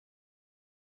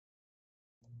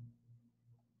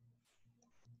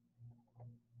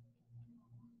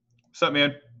What's up,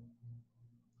 man?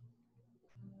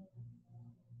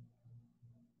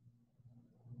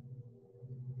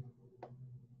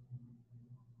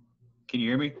 Can you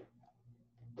hear me?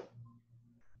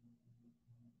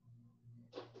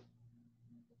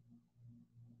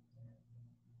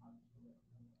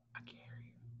 I can't hear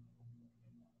you.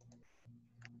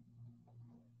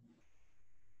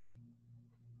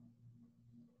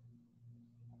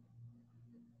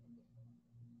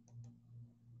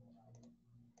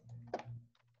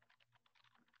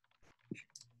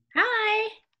 Hi.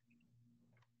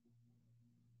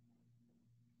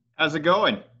 How's it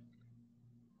going?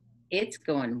 It's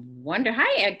going wonder.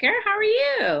 Hi, Edgar. How are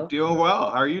you? Doing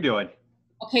well. How are you doing?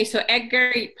 Okay, so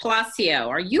Edgar Palacio,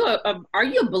 are you a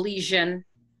Belizean?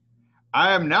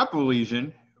 I am not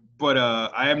Belizean, but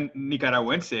I am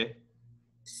Nicaragüense.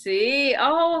 See,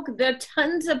 oh, there are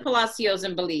tons of Palacios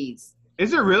in Belize.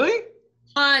 Is it really?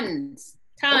 Tons.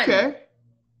 Okay.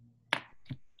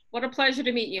 What a pleasure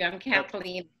to meet you. I'm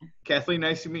Kathleen. Kathleen,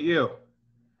 nice to meet you.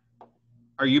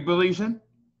 Are you Belizean?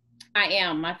 I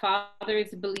am. My father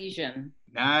is a Belizean.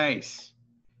 Nice.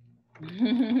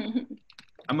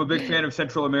 I'm a big fan of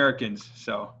Central Americans,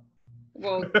 so.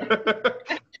 Well,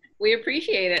 we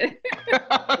appreciate it.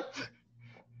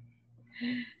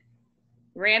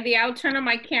 Randy, I'll turn on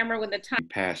my camera when the time. The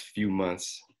past few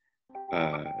months,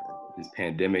 this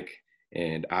pandemic,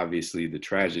 and obviously the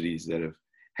tragedies that have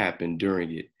happened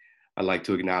during it, I'd like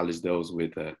to acknowledge those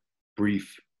with a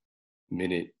brief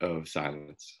minute of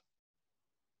silence.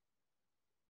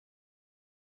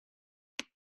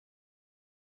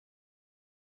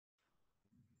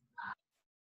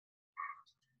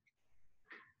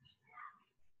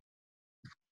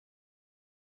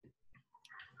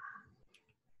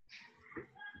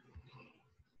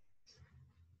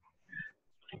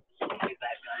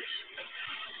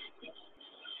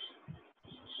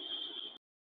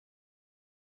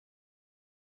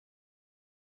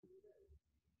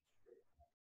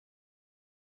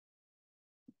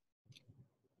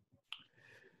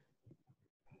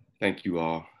 Thank you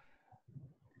all.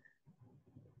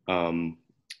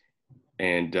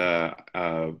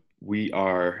 We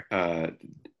are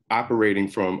operating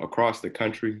from across the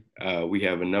country. We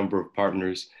have a number of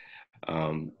partners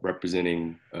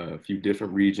representing a few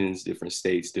different regions, different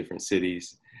states, different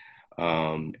cities. We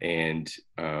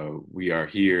are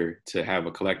here to have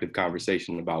a collective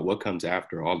conversation about what comes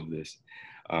after all of this.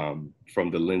 From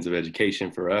the lens of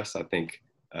education for us, I think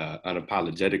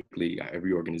unapologetically,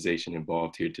 every organization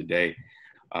involved here today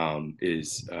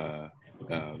is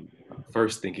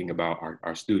first thinking about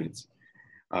our students.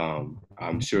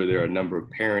 I'm sure there are a number of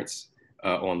parents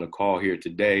on the call here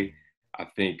today. I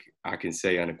think I can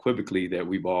say unequivocally that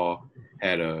we've all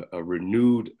had a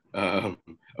renewed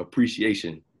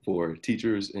appreciation for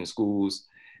teachers in schools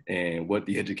and what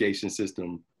the education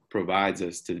system provides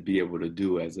us to be able to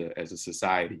do as a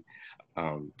society,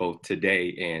 both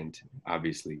today and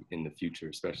obviously in the future,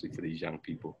 especially for these young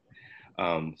people.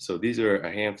 So these are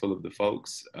a handful of the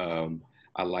folks.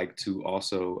 I like to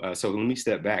also, so let me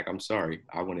step back. I'm sorry.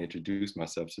 I want to introduce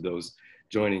myself to those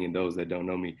joining and those that don't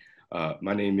know me.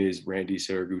 My name is Randy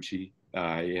Saraguchi.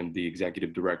 I am the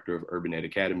Executive Director of Urban Ed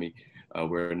Academy.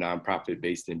 We're a nonprofit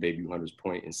based in Bayview Hunters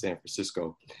Point in San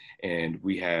Francisco. And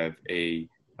we have a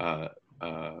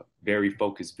very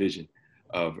focused vision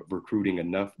of recruiting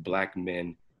enough Black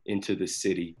men into the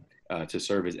city to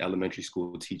serve as elementary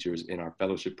school teachers in our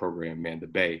fellowship program, Man the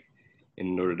Bay. And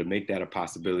in order to make that a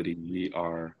possibility, we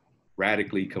are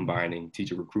radically combining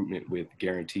teacher recruitment with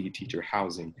guaranteed teacher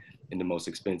housing in the most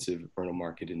expensive rental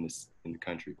market in the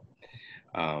country.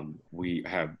 We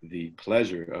have the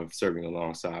pleasure of serving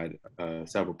alongside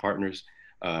several partners,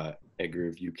 Edgar,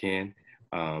 if you can,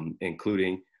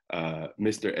 including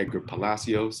Mr. Edgar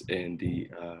Palacios and the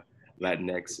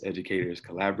Latinx Educators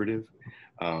Collaborative.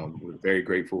 We're very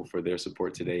grateful for their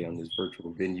support today on this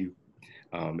virtual venue.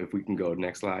 If we can go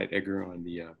next slide, Edgar, on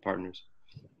the partners.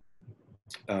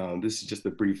 This is just a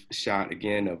brief shot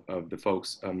again of the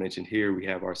folks mentioned here. We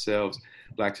have ourselves.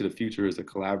 Black to the Future is a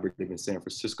collaborative in San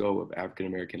Francisco of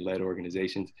African-American led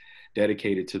organizations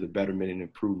dedicated to the betterment and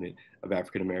improvement of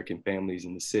African-American families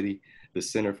in the city. The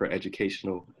Center for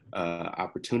Educational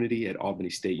Opportunity at Albany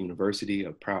State University,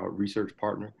 a proud research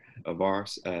partner of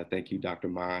ours. Thank you, Dr.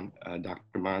 Mons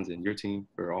and your team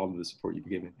for all of the support you've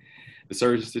given. The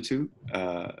Surge Institute,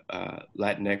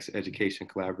 Latinx Education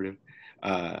Collaborative,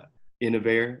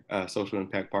 Innovare, Social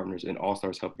Impact Partners, and All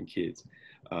Stars Helping Kids.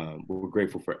 We're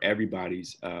grateful for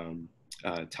everybody's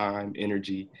time,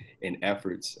 energy, and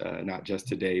efforts, not just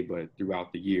today, but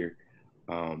throughout the year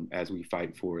as we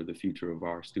fight for the future of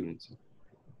our students.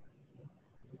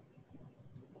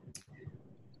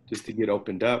 just to get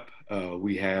opened up,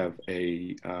 we have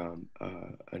a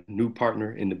new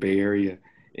partner in the Bay Area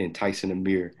in Tyson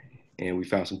Amir, and we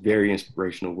found some very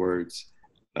inspirational words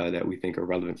that we think are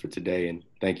relevant for today. And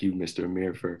thank you, Mr.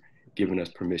 Amir, for giving us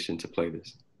permission to play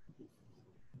this.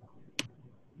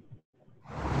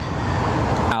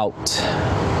 Out.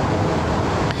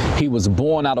 He was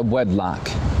born out of wedlock,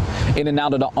 in and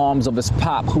out of the arms of his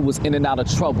pop, who was in and out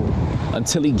of trouble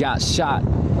until he got shot.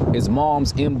 His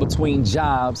mom's in between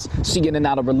jobs, she in and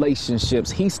out of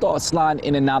relationships. He starts sliding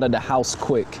in and out of the house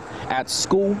quick. At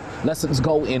school, lessons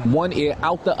go in one ear,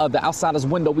 out the other. Outside his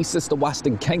window, we sit to watch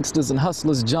the gangsters and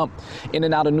hustlers jump in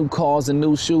and out of new cars and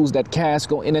new shoes. That cash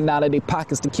go in and out of their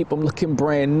pockets to keep them looking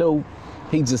brand new.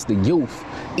 He's just a youth,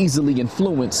 easily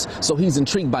influenced. So he's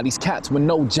intrigued by these cats with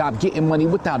no job, getting money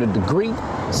without a degree.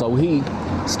 So he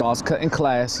starts cutting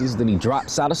classes, then he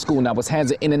drops out of school. Now his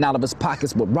hands are in and out of his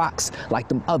pockets with rocks like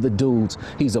them other dudes.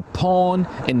 He's a pawn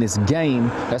in this game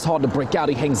that's hard to break out.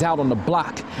 He hangs out on the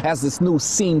block as this new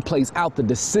scene plays out. The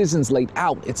decision's laid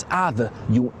out. It's either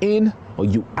you in or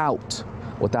you out.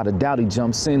 Without a doubt, he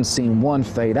jumps in, scene one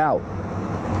fade out.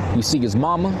 You see his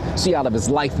mama, she out of his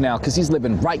life now, cause he's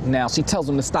living right now. She tells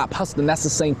him to stop hustling, that's the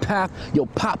same path. Yo,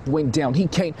 Pop went down, he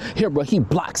can't hear her, he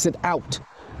blocks it out.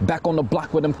 Back on the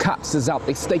block where them cops is out,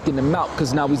 they staking him out,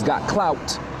 cause now he's got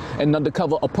clout. And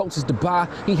undercover approaches to buy,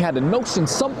 he had a notion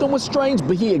something was strange,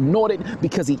 but he ignored it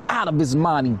because he out of his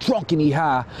mind, he drunk and he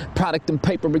high. Product and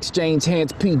paper exchange,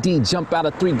 hands PD, jump out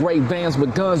of 3 gray vans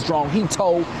with guns drawn. He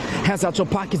told, hands out your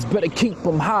pockets, better keep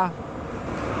them high.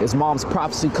 His mom's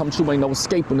prophecy come true, ain't no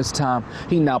escaping this time.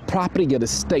 He now property of the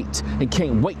state and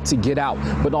can't wait to get out.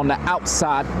 But on the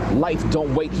outside, life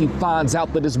don't wait. He finds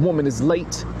out that his woman is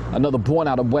late. Another born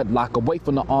out of wedlock, away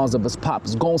from the arms of his pop,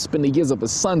 is gonna spend the years of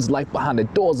his son's life behind the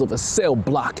doors of a cell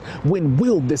block. When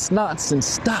will this nonsense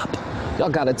stop?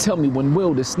 Y'all gotta tell me, when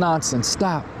will this nonsense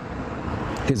stop?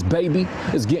 His baby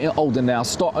is getting older now,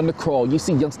 starting to crawl. You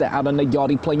see youngster out in the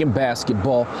yard, he playing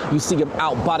basketball. You see him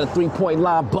out by the 3-point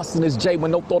line, busting his J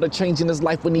with no thought of changing his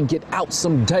life when he get out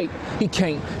someday. He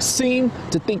can't seem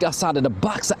to think outside of the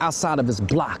box or outside of his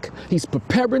block. He's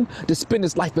preparing to spend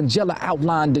his life in jail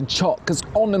outlined in chalk, cause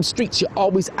on them streets you're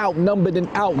always outnumbered and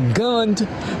outgunned.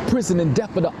 Prison and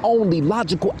death are the only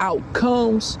logical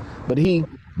outcomes. But he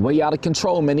way out of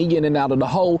control, man. He in and out of the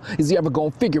hole. Is he ever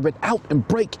gonna figure it out and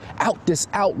break out this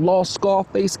outlaw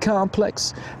Scarface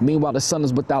complex? Meanwhile, the son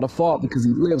is without a fault because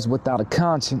he lives without a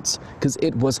conscience. Cause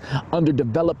it was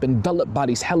underdeveloped, enveloped by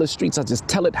these hellish streets. I just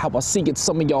tell it how I see it.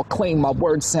 Some of y'all claim my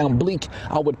words sound bleak.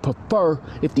 I would prefer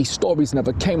if these stories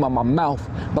never came out my mouth.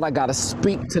 But I gotta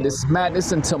speak to this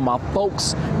madness until my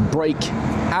folks break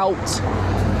out.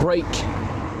 Break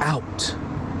out.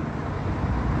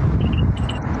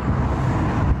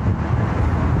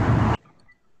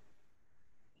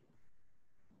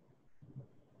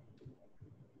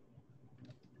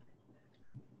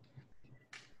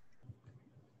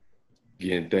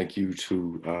 Again, thank you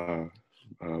to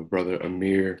Brother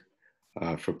Amir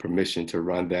for permission to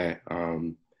run that.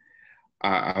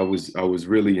 I was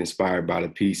really inspired by the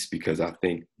piece because I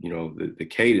think, you know, the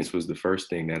cadence was the first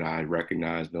thing that I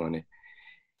recognized on it.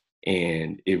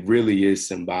 And it really is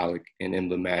symbolic and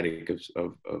emblematic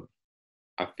of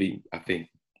I think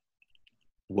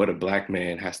what a Black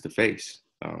man has to face.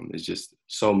 It's just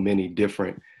so many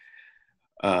different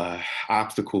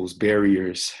obstacles,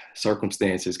 barriers,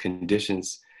 circumstances,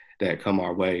 conditions that come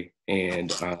our way.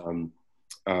 And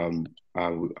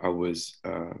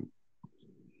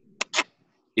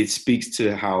it speaks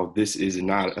to how this is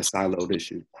not a siloed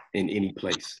issue in any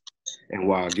place. And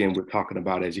while, again, we're talking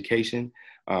about education,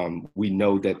 we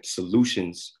know that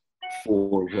solutions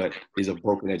for what is a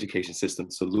broken education system,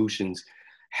 solutions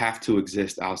have to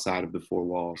exist outside of the 4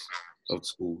 walls of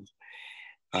schools.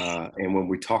 And when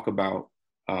we talk about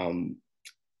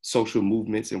social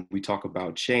movements and we talk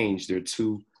about change, there are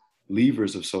 2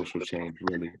 levers of social change,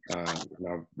 really. And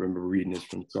I remember reading this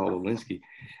from Saul Alinsky.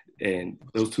 And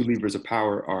those 2 levers of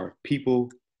power are people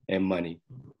and money.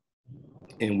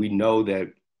 And we know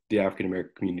that the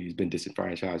African-American community has been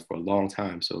disenfranchised for a long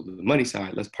time. So the money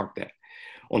side, let's park that.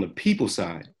 On the people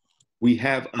side, we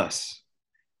have us.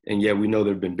 And yet we know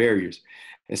there have been barriers.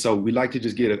 And so we'd like to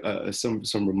just get some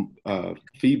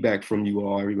feedback from you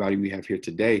all, everybody we have here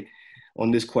today,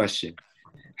 on this question.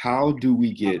 How do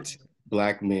we get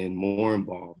Black men more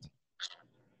involved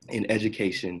in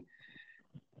education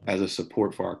as a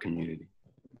support for our community?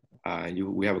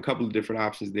 We have a couple of different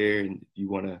options there, and you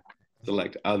want to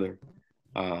select other,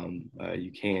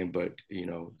 you can, but, you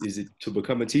know, is it to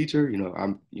become a teacher? You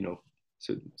know,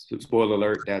 so spoiler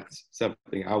alert, that's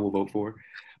something I will vote for.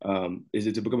 Is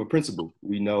it to become a principal?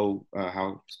 We know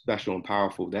how special and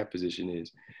powerful that position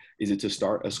is. Is it to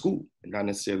start a school and not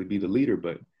necessarily be the leader,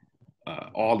 but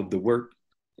all of the work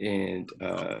and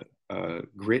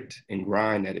grit and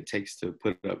grind that it takes to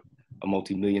put up a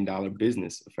multi-million-dollar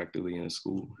business effectively in a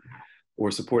school,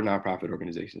 or support nonprofit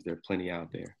organizations? There are plenty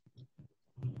out there.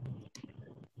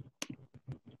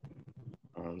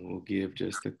 We'll give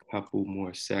just a couple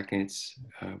more seconds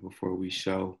before we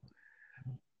show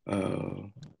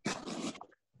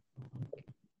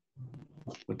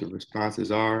what the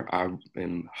responses are. I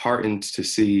am heartened to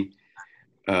see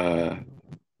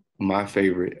my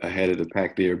favorite ahead of the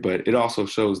pack there, but it also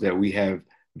shows that we have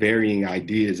varying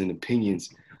ideas and opinions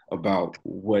about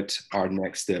what our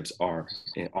next steps are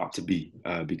and ought to be,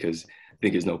 because I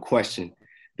think there's no question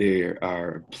there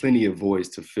are plenty of voids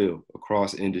to fill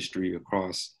across industry,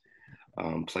 across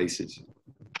places.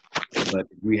 But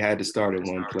we had to start at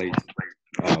one place.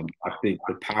 I think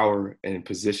the power and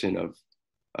position of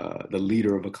the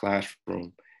leader of a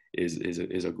classroom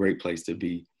is a great place to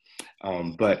be.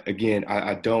 But again,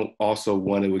 I don't also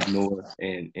want to ignore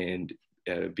and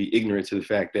be ignorant to the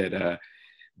fact that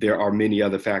there are many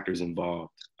other factors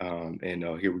involved. And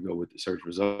here we go with the search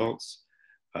results.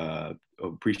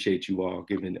 Appreciate you all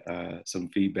giving some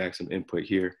feedback, some input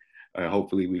here.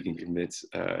 Hopefully we can convince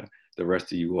the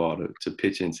rest of you all to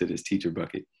pitch into this teacher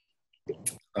bucket.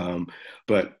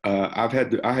 But I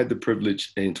had the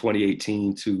privilege in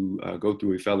 2018 to go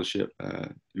through a fellowship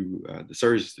through the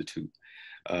Surge Institute,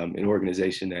 an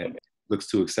organization that looks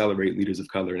to accelerate leaders of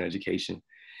color in education.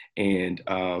 And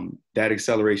that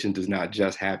acceleration does not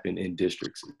just happen in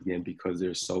districts, again, because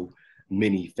there's so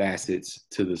many facets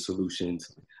to the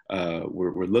solutions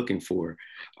we're looking for.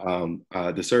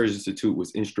 The Surge Institute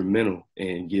was instrumental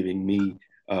in giving me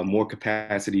more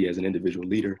capacity as an individual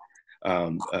leader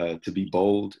to be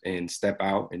bold and step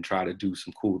out and try to do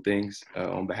some cool things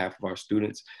on behalf of our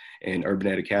students. And Urban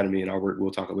Ed Academy and our work,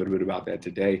 we'll talk a little bit about that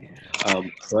today.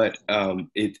 But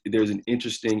there's an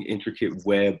interesting, intricate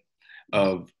web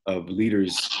of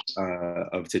leaders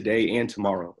of today and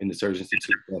tomorrow in the Surge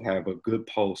Institute that have a good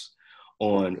pulse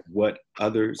on what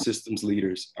other systems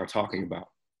leaders are talking about.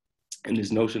 And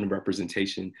this notion of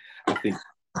representation, I think,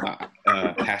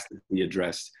 has to be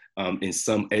addressed in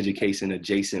some education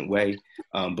adjacent way,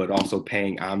 but also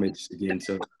paying homage again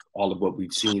to all of what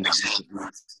we've seen.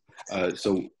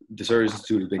 So the Surge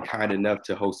Institute has been kind enough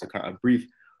to host a brief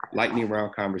lightning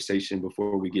round conversation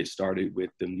before we get started with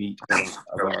the meat of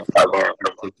our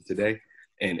conversation today.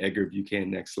 And Edgar, if you can,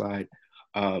 next slide.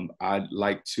 I'd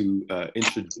like to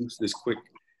introduce this quick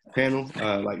panel,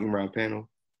 lightning round panel,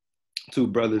 two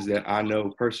brothers that I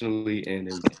know personally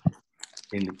and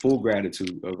in full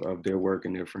gratitude of their work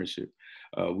and their friendship.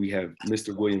 We have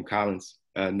Mr. William Collins,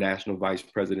 National Vice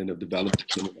President of Development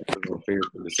and International Affairs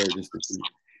for the Surge Institute,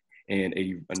 and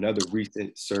another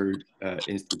recent Surge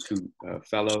Institute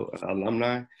fellow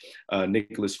alumni,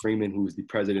 Nicholas Freeman, who is the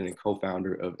president and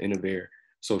co-founder of Innovare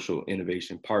Social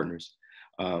Innovation Partners.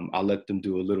 I'll let them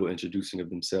do a little introducing of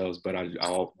themselves, but I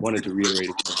wanted to reiterate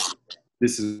again,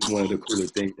 this is one of the cooler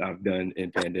things I've done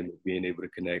in pandemic, being able to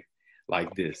connect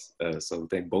like this. So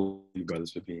thank both of you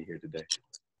brothers for being here today.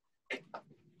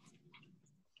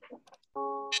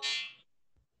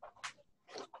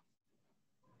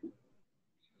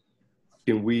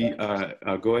 Can we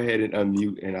go ahead and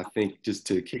unmute? And I think just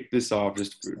to kick this off,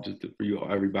 just for you,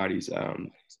 everybody's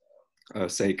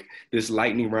sake, this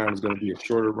lightning round is going to be a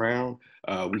shorter round.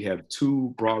 We have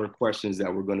two broader questions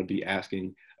that we're going to be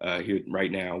asking here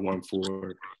right now, one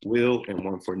for Will and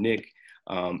one for Nick.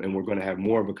 And we're going to have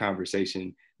more of a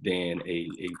conversation than a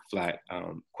flat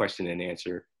question and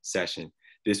answer session.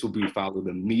 This will be followed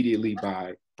immediately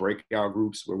by breakout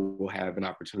groups where we'll have an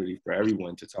opportunity for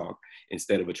everyone to talk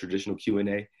instead of a traditional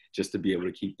Q&A, just to be able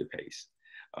to keep the pace.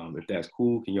 If that's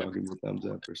cool, can y'all give me a thumbs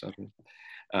up or something?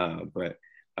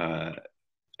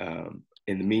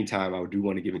 In the meantime, I do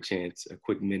want to give a chance, a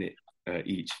quick minute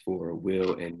each for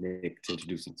Will and Nick to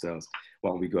introduce themselves. Why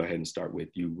don't we go ahead and start with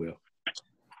you, Will?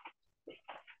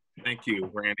 Thank you,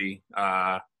 Randy.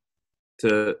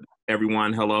 To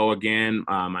everyone, hello again.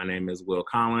 My name is Will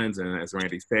Collins, and as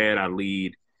Randy said, I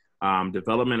lead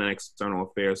development and external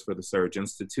affairs for the Surge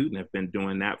Institute, and have been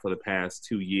doing that for the past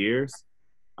 2 years.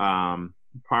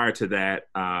 Prior to that,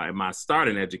 my start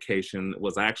in education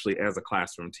was actually as a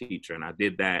classroom teacher, and I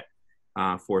did that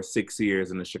for 6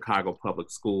 years in the Chicago Public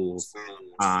Schools.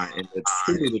 And it's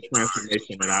truly the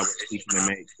transformation that I was seeking to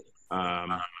make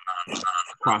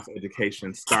across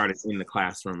education started in the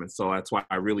classroom. And so that's why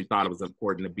I really thought it was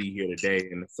important to be here today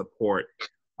and to support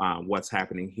what's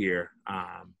happening here.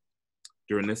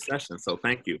 during this session. So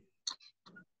thank you.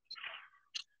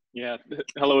 Yeah,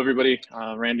 hello everybody.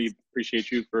 Randy, appreciate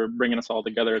you for bringing us all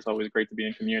together. It's always great to be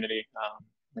in community,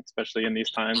 especially in these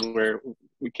times where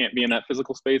we can't be in that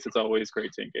physical space. It's always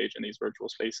great to engage in these virtual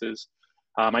spaces.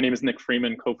 My name is Nick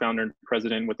Freeman, co-founder and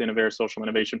president with Innovare Social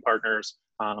Innovation Partners.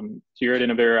 Here at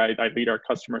Innovare, I lead our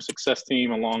customer success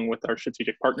team along with our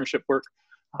strategic partnership work.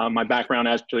 My background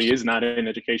actually is not in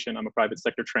education. I'm a private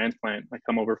sector transplant. I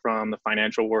come over from the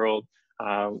financial world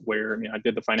where I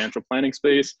did the financial planning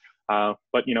space,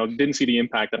 but didn't see the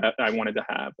impact that I wanted to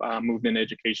have. Moved into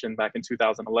education back in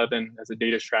 2011 as a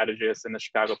data strategist in the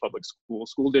Chicago Public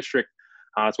School District.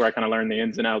 That's where I kind of learned the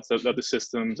ins and outs of the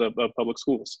systems of public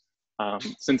schools.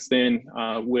 Since then,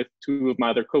 with two of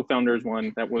my other co-founders,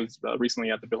 one that was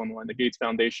recently at the Bill and Melinda Gates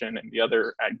Foundation and the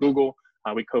other at Google,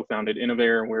 we co-founded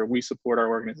Innovare, where we support our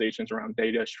organizations around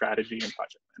data, strategy, and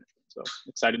project management. So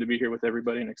excited to be here with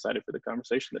everybody and excited for the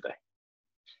conversation today.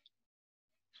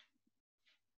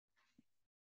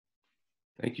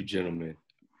 Thank you, gentlemen.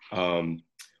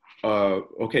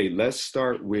 Okay, let's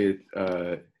start with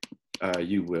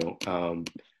you, Will.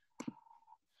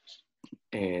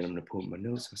 And I'm gonna pull my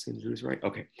notes, I seem to do this right.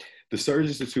 Okay, the Surge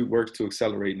Institute works to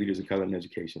accelerate leaders of color in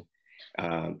education,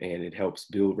 and it helps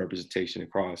build representation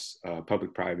across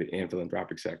public, private, and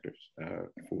philanthropic sectors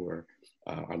for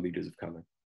our leaders of color.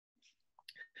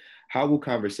 How will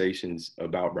conversations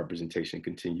about representation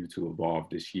continue to evolve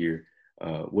this year?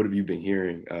 What have you been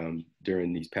hearing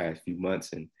during these past few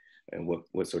months, and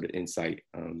what sort of insight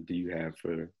do you have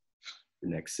for the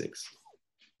next 6?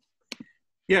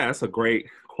 Yeah, that's a great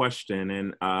question.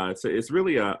 And it's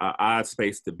really a odd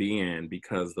space to be in,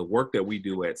 because the work that we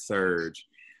do at Surge,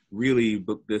 really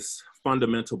this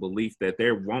fundamental belief that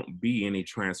there won't be any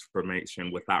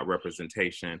transformation without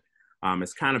representation.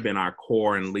 It's kind of been our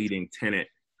core and leading tenet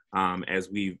as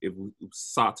we've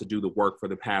sought to do the work for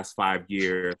the past 5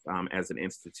 years as an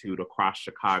institute across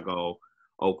Chicago,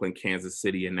 Oakland, Kansas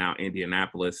City, and now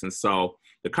Indianapolis. And so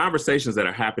the conversations that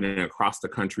are happening across the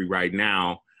country right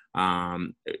now,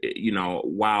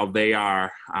 while they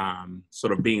are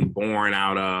sort of being born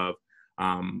out of,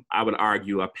 I would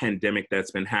argue, a pandemic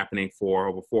that's been happening for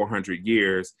over 400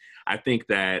 years, I think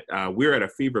that we're at a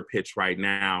fever pitch right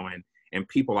now, and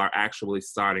people are actually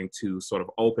starting to sort of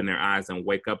open their eyes and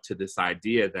wake up to this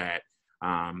idea that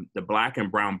the Black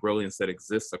and brown brilliance that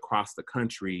exists across the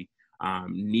country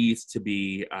needs to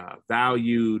be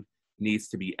valued, needs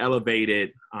to be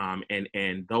elevated,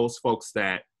 and those folks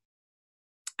that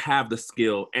have the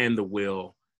skill and the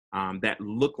will that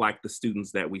look like the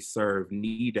students that we serve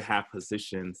need to have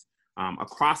positions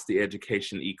across the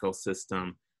education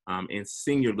ecosystem in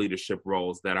senior leadership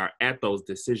roles that are at those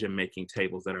decision-making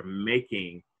tables, that are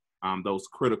making those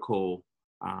critical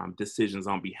decisions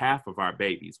on behalf of our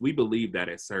babies. We believe that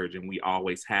at Surge, and we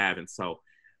always have. And so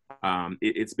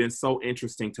it's been so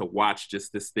interesting to watch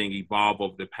just this thing evolve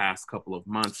over the past couple of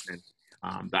months,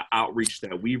 and the outreach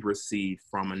that we've received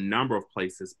from a number of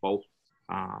places, both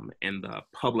in the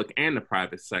public and the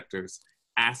private sectors,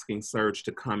 asking Surge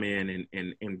to come in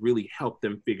and really help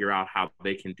them figure out how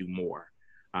they can do more.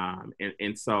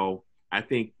 And so I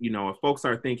think, if folks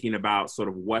are thinking about sort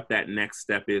of what that next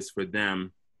step is for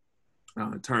them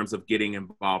in terms of getting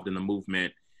involved in the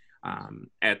movement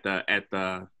at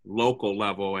the local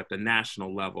level, at the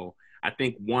national level, I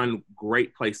think one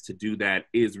great place to do that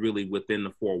is really within the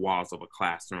 4 walls of a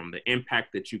classroom. The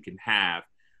impact that you can have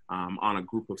on a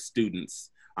group of students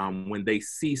when they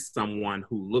see someone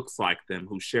who looks like them,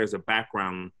 who shares a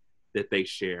background that they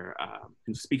share,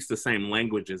 who speaks the same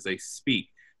language as they speak,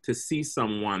 to see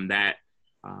someone that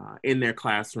in their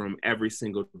classroom every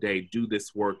single day do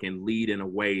this work and lead in a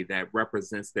way that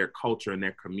represents their culture and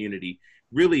their community.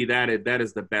 Really, that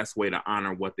is the best way to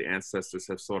honor what the ancestors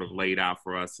have sort of laid out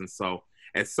for us. And so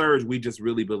at Surge, we just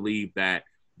really believe that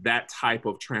that type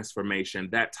of transformation,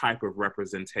 that type of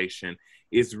representation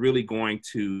is really going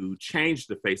to change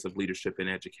the face of leadership in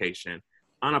education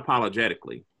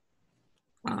unapologetically.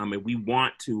 And we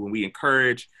want to, and we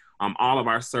encourage all of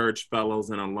our Surge fellows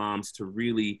and alums to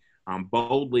really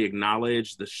boldly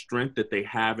acknowledge the strength that they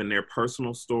have in their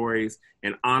personal stories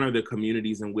and honor the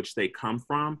communities in which they come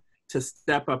from, to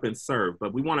step up and serve.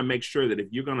 But we want to make sure that if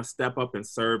you're going to step up and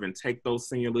serve and take those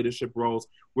senior leadership roles,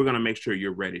 we're going to make sure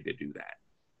you're ready to do that.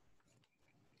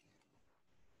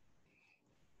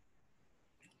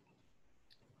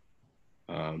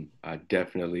 I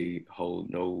definitely hold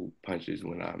no punches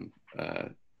when I'm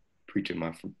preaching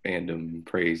my fandom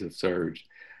praise of Surge.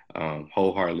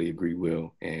 Wholeheartedly agree,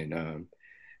 Will, and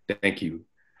thank you.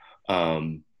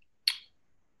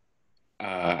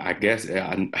 I guess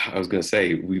I was going to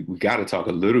say we got to talk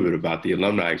a little bit about the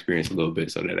alumni experience a little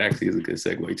bit. So that actually is a good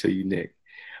segue to you, Nick.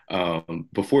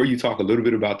 Before you talk a little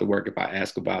bit about the work, if I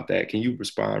ask about that, can you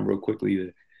respond real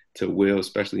quickly to Will,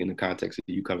 especially in the context of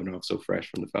you coming off so fresh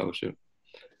from the fellowship?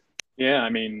 Yeah, I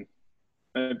mean,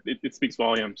 it speaks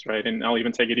volumes, right? And I'll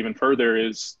even take it even further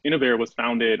is Innovare was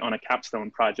founded on a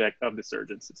capstone project of the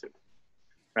Surge Institute,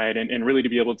 right? And really to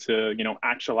be able to,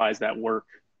 actualize that work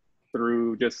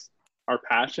through just our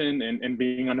passion and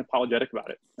being unapologetic about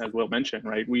it, as Will mentioned,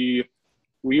 right? We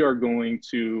are going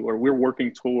to, or we're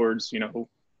working towards,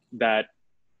 that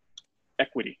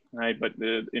equity, right? But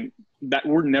that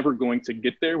we're never going to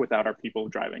get there without our people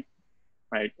driving,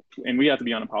 right? And we have to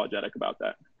be unapologetic about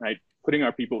that, right? Putting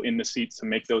our people in the seats to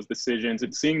make those decisions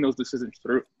and seeing those decisions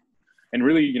through. And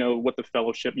really, what the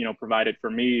fellowship, provided for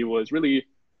me was really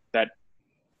that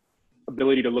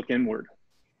ability to look inward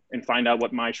and find out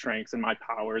what my strengths and my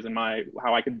powers and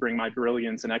how I could bring my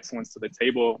brilliance and excellence to the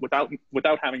table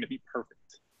without having to be perfect.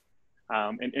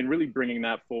 And really bringing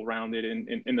that full rounded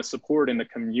in the support and the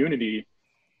community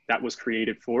that was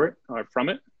created for it, or from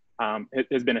it,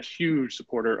 has been a huge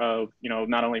supporter of,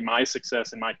 not only my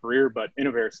success in my career, but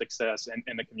Innovare's success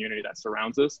and the community that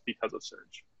surrounds us because of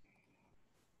Surge.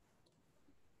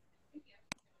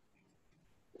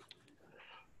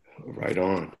 Right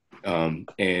on.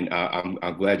 And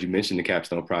I'm glad you mentioned the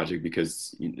Capstone Project,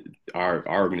 because our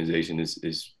organization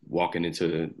is walking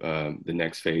into the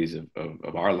next phase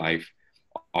of our life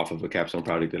off of a Capstone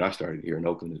Project that I started here in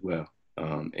Oakland as well.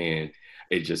 And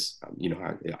it just,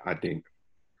 I think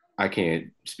I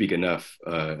can't speak enough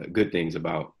good things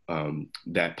about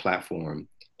that platform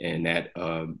and that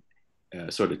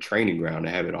sort of training ground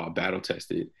to have it all battle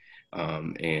tested.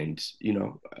 And,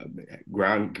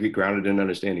 grounded in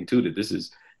understanding too, that this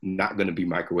is not going to be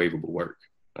microwavable work.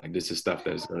 Like, this is stuff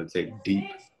that's going to take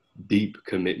deep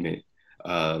commitment,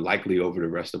 likely over the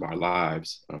rest of our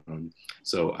lives.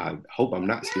 So I hope I'm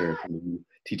not scaring from you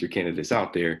teacher candidates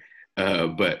out there,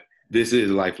 but this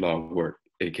is lifelong work,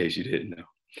 in case you didn't know.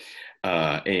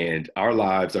 And our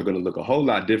lives are going to look a whole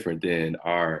lot different than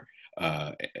our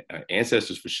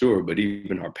ancestors, for sure, but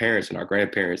even our parents and our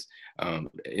grandparents.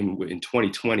 In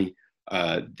 2020,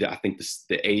 I think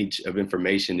the age of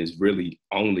information is really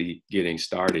only getting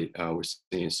started. We're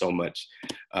seeing so much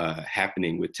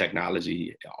happening with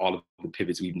technology, all of the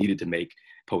pivots we've needed to make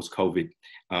post-COVID.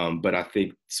 But I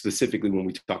think specifically when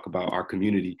we talk about our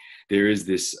community, there is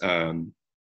this,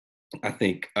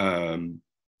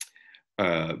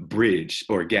 bridge,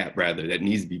 or gap rather, that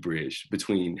needs to be bridged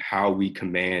between how we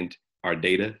command our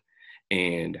data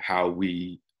and how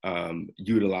we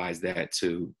utilize that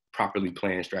to properly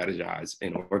plan, strategize,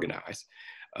 and organize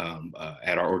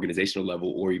at our organizational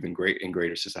level, or even in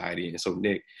greater society. And so,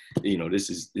 Nick, this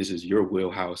is your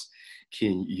wheelhouse.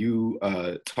 Can you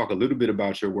talk a little bit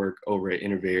about your work over at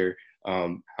Innovare,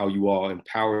 how you all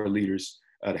empower leaders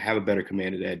to have a better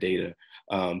command of that data?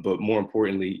 But more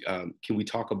importantly, can we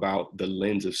talk about the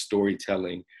lens of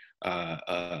storytelling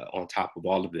on top of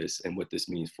all of this, and what this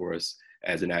means for us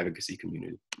as an advocacy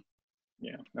community?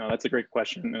 Yeah, no, that's a great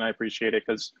question, and I appreciate it,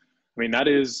 because that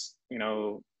is,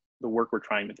 the work we're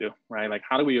trying to do, right? Like,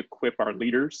 how do we equip our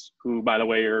leaders, who, by the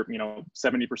way, are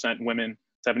 70% women,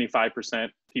 75%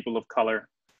 people of color,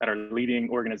 that are leading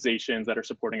organizations that are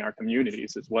supporting our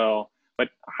communities as well. But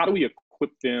how do we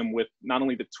equip them with not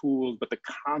only the tools, but the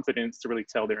confidence to really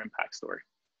tell their impact story?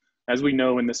 As we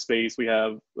know in this space, we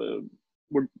have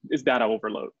it's data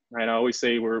overload, right? I always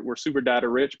say we're super data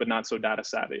rich, but not so data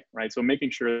savvy, right? So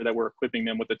making sure that we're equipping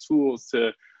them with the tools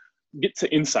to get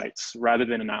to insights rather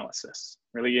than analysis,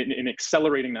 really, in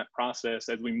accelerating that process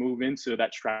as we move into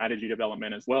that strategy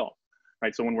development as well,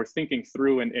 right? So when we're thinking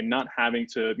through and not having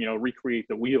to, recreate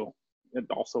the wheel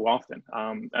also often.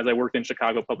 As I worked in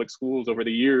Chicago public schools over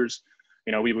the years,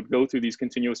 we would go through these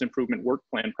continuous improvement work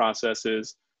plan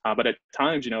processes, but at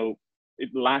times, it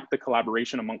lacked the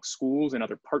collaboration amongst schools and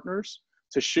other partners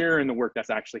to share in the work that's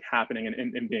actually happening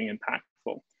and being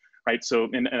impactful, right? So,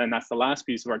 and that's the last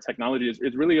piece of our technology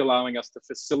is really allowing us to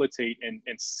facilitate and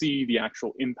see the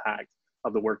actual impact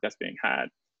of the work that's being had.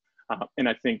 And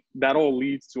I think that all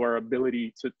leads to our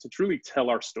ability to truly tell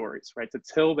our stories, right? To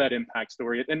tell that impact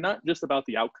story, and not just about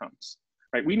the outcomes,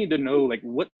 right? We need to know, like,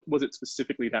 what was it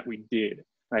specifically that we did,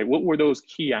 right? What were those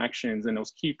key actions and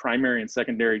those key primary and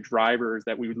secondary drivers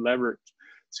that we would leverage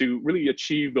to really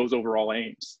achieve those overall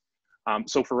aims?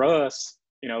 So for us,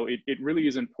 it really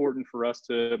is important for us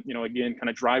to, again, kind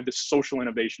of drive this social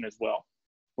innovation as well.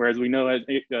 Whereas we know,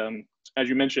 as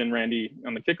you mentioned, Randy,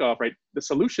 on the kickoff, right, the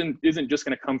solution isn't just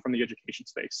going to come from the education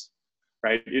space,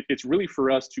 right? It's really for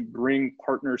us to bring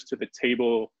partners to the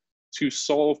table to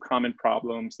solve common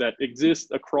problems that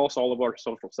exist across all of our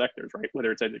social sectors, right?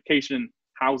 Whether it's education,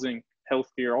 housing,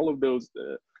 healthcare, all of those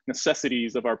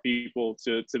necessities of our people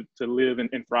to live and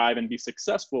thrive and be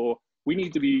successful, we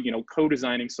need to be,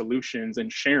 co-designing solutions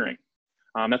and sharing.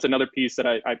 That's another piece that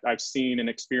I've seen and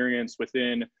experienced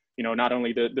within, not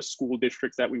only the school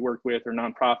districts that we work with or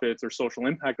nonprofits or social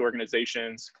impact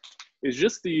organizations, is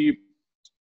just the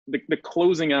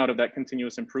closing out of that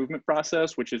continuous improvement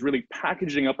process, which is really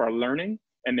packaging up our learning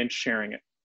and then sharing it,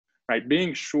 right?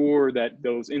 Being sure that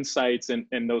those insights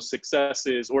and those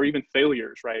successes or even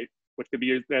failures, right, which could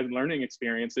be as learning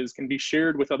experiences, can be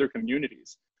shared with other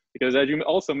communities. Because as you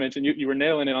also mentioned, you were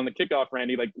nailing it on the kickoff,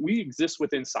 Randy, like we exist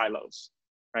within silos,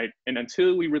 right? And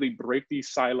until we really break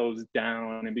these silos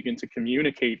down and begin to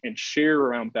communicate and share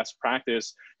around best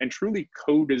practice and truly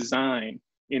co-design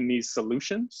in these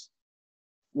solutions,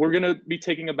 we're going to be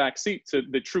taking a back seat to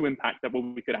the true impact that what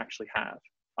we could actually have.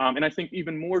 And I think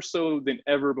even more so than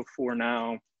ever before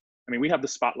now, I mean, we have the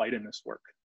spotlight in this work,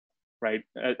 right?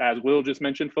 As Will just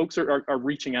mentioned, folks are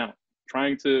reaching out,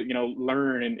 trying to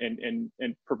learn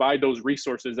and provide those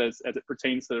resources as it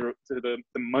pertains to the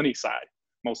money side.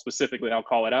 Most specifically, I'll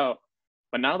call it out.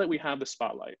 But now that we have the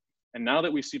spotlight, and now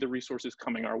that we see the resources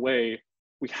coming our way,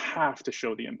 we have to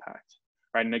show the impact,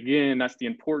 right? And again, that's the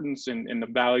importance and the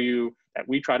value that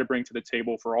we try to bring to the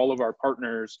table for all of our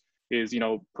partners is,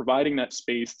 providing that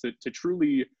space to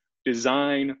truly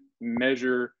design,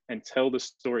 measure, and tell the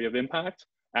story of impact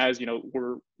as,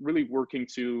 we're really working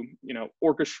to,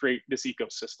 orchestrate this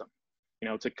ecosystem,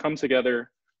 to come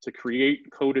together, to create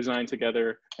co-design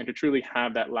together, and to truly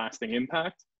have that lasting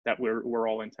impact that we're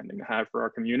all intending to have for our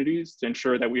communities, to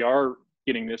ensure that we are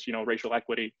getting this, racial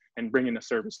equity and bringing the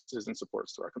services and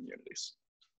supports to our communities.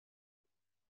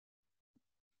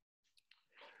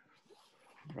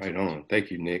 Right on.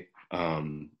 Thank you, Nick.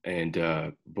 And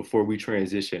before we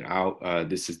transition out,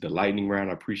 this is the lightning round.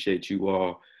 I appreciate you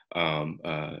all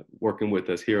working with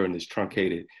us here on this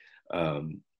truncated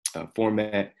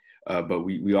format. But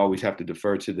we always have to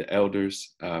defer to the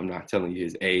elders. I'm not telling you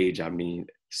his age. I mean,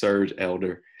 Serge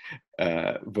Elder.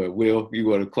 But Will, you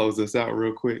want to close us out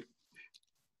real quick?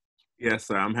 Yes,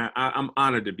 sir. I'm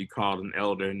honored to be called an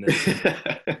elder in this.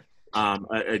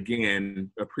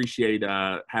 Again, appreciate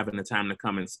having the time to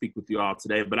come and speak with you all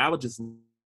today. But I would just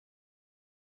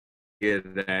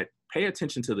that pay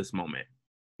attention to this moment.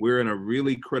 We're in a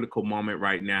really critical moment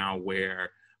right now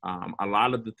where a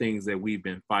lot of the things that we've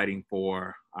been fighting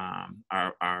for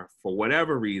are for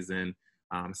whatever reason,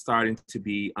 starting to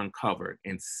be uncovered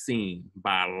and seen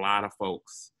by a lot of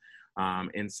folks.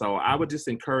 And so I would just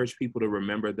encourage people to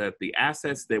remember that the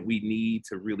assets that we need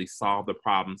to really solve the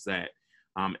problems that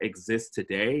exist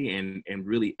today and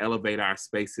really elevate our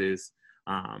spaces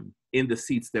in the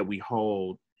seats that we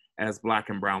hold as Black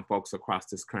and brown folks across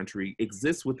this country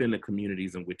exists within the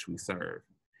communities in which we serve.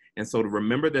 And so to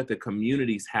remember that the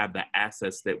communities have the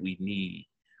assets that we need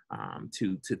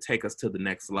to take us to the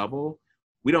next level.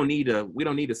 We don't need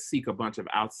to seek a bunch of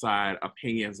outside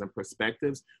opinions and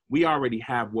perspectives. We already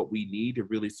have what we need to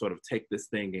really sort of take this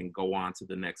thing and go on to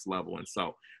the next level. And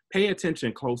so pay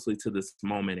attention closely to this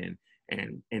moment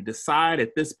and decide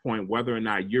at this point whether or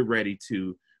not you're ready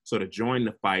to sort of join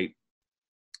the fight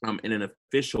in an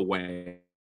official way.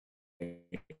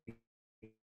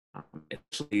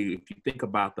 Actually, if you think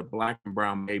about the Black and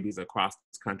brown babies across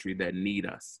this country that need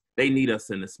us, they need us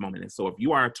in this moment. And so if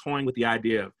you are toying with the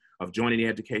idea of joining the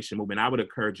education movement, I would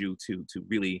encourage you to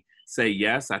really say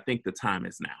yes. I think the time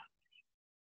is now.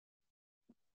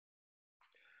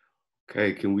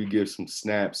 Okay, can we give some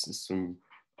snaps and some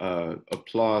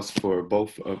applause for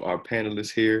both of our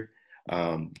panelists here?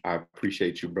 I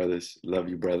appreciate you, brothers. Love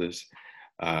you, brothers.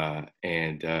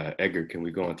 And Edgar, can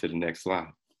we go on to the next slide?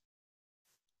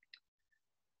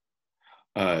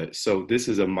 So this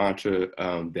is a mantra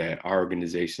that our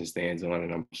organization stands on,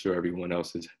 and I'm sure everyone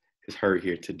else has heard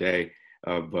here today,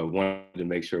 but wanted to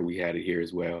make sure we had it here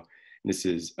as well. And this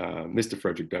is Mr.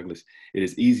 Frederick Douglass. It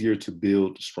is easier to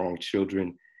build strong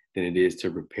children than it is to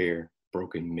repair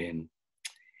broken men.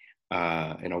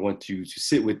 And I want you to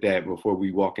sit with that before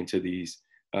we walk into these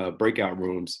breakout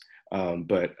rooms.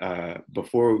 But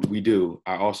before we do,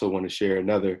 I also want to share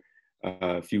another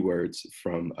few words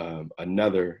from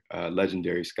another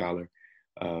legendary scholar,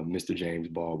 Mr. James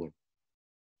Baldwin.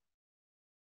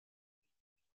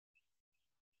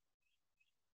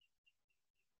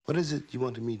 What is it you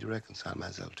wanted me to reconcile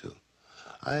myself to?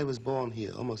 I was born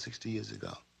here almost 60 years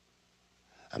ago.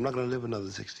 I'm not going to live another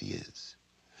 60 years.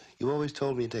 You always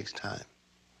told me it takes time.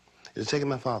 It has taken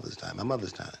my father's time, my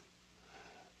mother's time,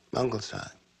 my uncle's time,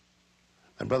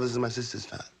 my brother's and my sister's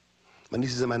time, my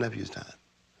nieces and my nephew's time.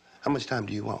 How much time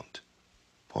do you want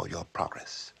for your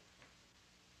progress?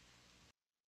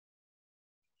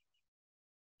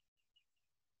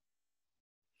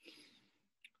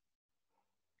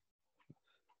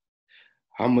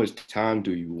 How much time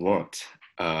do you want?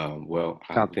 Well,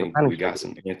 I think we got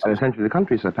some answers. And essentially, the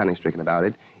country is so panic-stricken about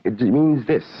it. It means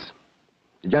this.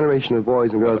 The generation of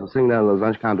boys and girls who sing down those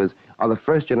lunch counters are the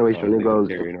first generation of Negroes.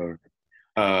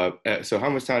 So how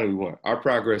much time do we want? Our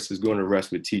progress is going to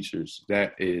rest with teachers.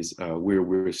 That is where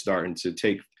we're starting to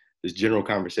take this general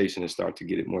conversation and start to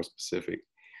get it more specific.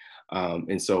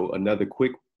 And so another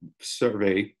quick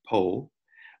survey poll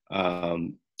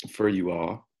for you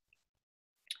all.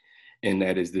 And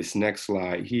that is this next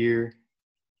slide here.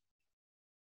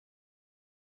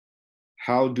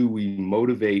 How do we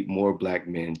motivate more Black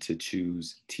men to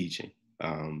choose teaching?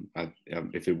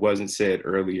 If it wasn't said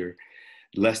earlier,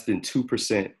 less than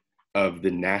 2% of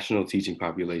the national teaching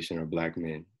population are Black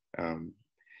men.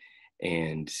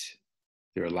 And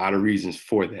there are a lot of reasons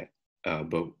for that.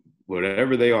 But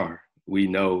whatever they are, we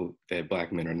know that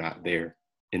Black men are not there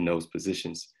in those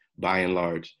positions by and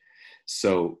large.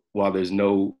 So while there's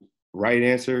no right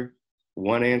answer,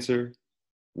 one answer,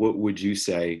 what would you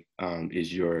say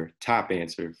is your top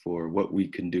answer for what we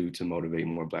can do to motivate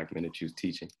more Black men to choose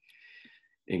teaching?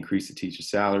 Increase the teacher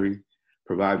salary,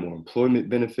 provide more employment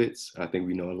benefits. I think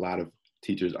we know a lot of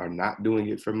teachers are not doing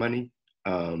it for money.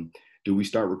 Do we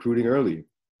start recruiting earlier?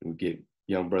 Do we get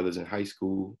young brothers in high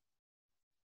school,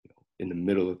 in the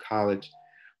middle of college?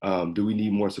 Do we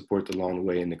need more support along the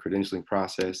way in the credentialing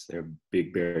process? There are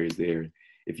big barriers there.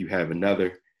 If you have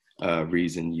another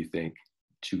reason you think,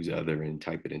 choose other and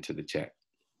type it into the chat.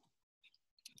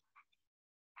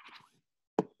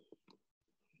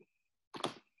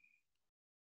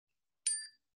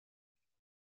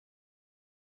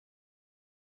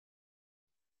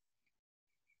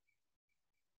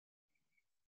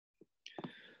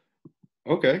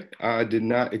 Okay, I did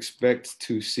not expect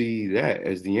to see that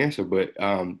as the answer, but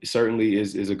it certainly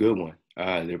is a good one.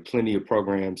 There are plenty of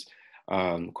programs.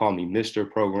 Call Me Mr.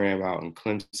 program out in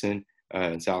Clemson,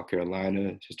 in South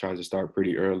Carolina, just tries to start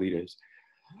pretty early. There's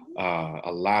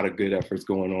a lot of good efforts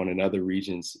going on in other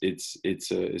regions. It's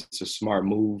a smart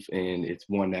move, and it's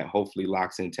one that hopefully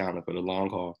locks in talent for the long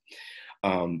haul.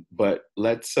 But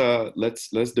let's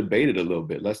debate it a little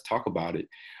bit. Let's talk about it.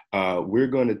 We're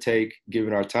going to take,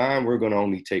 given our time, we're going to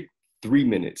only take 3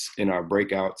 minutes in our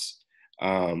breakouts.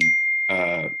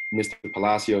 Mr.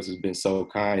 Palacios has been so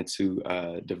kind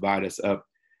to divide us up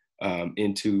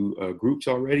into groups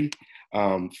already.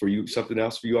 For you, something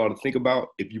else for you all to think about.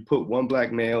 If you put one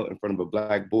Black male in front of a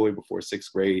Black boy before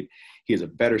 6th grade, he has a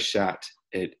better shot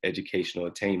at educational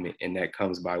attainment. And that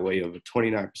comes by way of a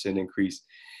 29% increase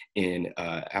in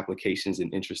applications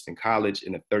and interest in college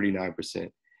and a 39%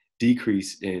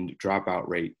 decrease in dropout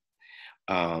rate.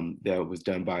 That was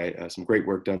done by some great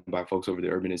work done by folks over the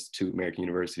Urban Institute, American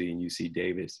University, and UC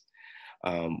Davis.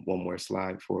 One more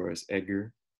slide for us,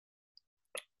 Edgar.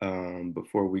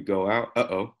 Before we go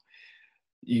out,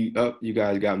 you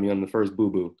guys got me on the first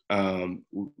boo-boo.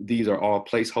 These are all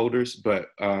placeholders, but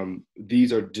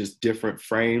these are just different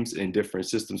frames and different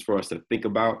systems for us to think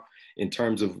about in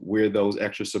terms of where those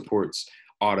extra supports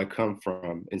ought to come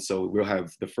from. And so we'll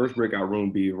have the first breakout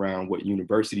room be around what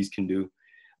universities can do.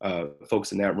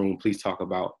 Folks in that room, please talk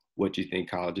about what you think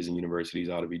colleges and universities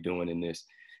ought to be doing in this.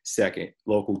 Second,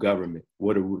 local government,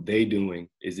 what are they doing?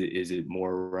 Is it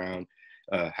more around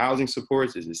housing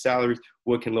supports? Is it salaries?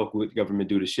 What can local government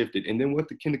do to shift it? And then what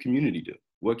can the community do?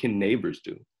 What can neighbors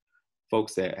do?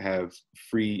 Folks that have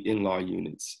free in-law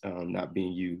units not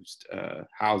being used,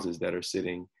 houses that are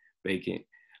sitting vacant,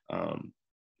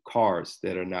 cars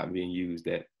that are not being used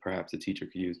that perhaps a teacher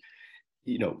could use.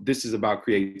 You know, this is about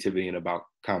creativity and about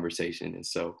conversation. And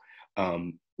so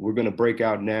we're going to break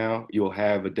out now. You'll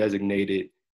have a designated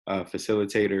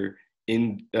facilitator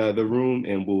in the room,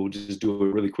 and we'll just do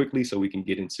it really quickly so we can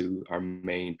get into our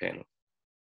main panel.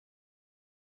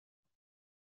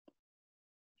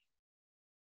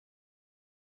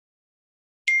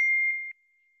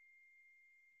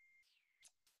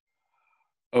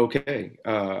 Okay,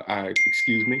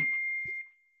 excuse me.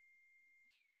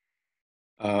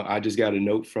 I just got a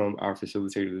note from our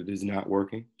facilitator that is not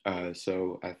working.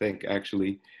 So I think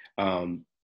actually,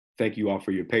 thank you all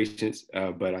for your patience,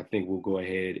 but I think we'll go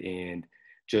ahead and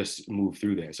just move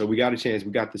through that. So we got a chance,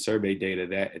 we got the survey data.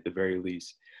 That at the very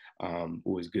least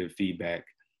was good feedback.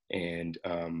 And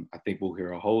I think we'll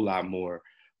hear a whole lot more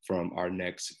from our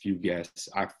next few guests.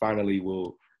 I finally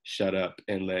will shut up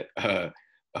and let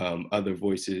other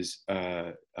voices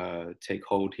take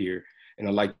hold here. And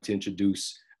I'd like to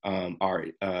introduce our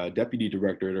Deputy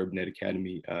Director at Urban Ed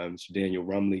Academy, Mr. Daniel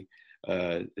Rumley.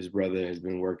 His brother has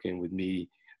been working with me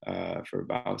for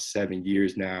about 7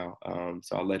 years now.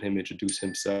 So I'll let him introduce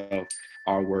himself,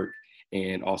 our work,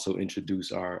 and also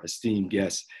introduce our esteemed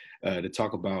guests to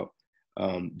talk about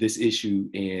this issue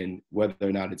and whether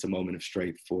or not it's a moment of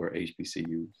strength for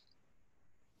HBCUs.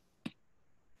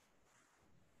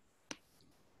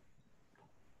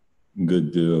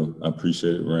 Good deal. I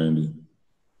appreciate it, Randy.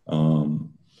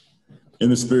 In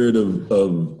the spirit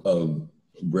of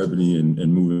brevity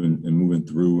and moving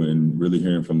through and really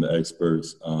hearing from the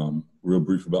experts, real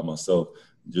brief about myself.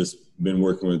 Just been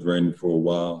working with Randy for a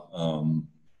while,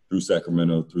 through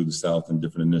Sacramento, through the South, and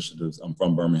different initiatives. I'm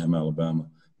from Birmingham, Alabama.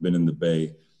 Been in the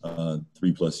Bay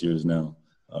 3+ years now.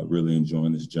 Really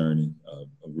enjoying this journey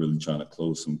of really trying to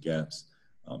close some gaps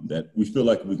that we feel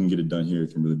like we can get it done here.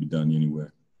 It can really be done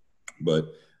anywhere.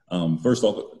 But first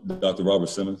off, Dr. Robert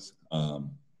Simmons,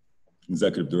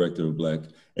 Executive Director of Black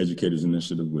Educators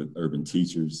Initiative with Urban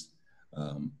Teachers.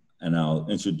 And I'll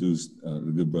introduce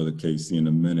the good brother KC in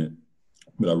a minute.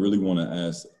 But I really want to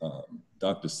ask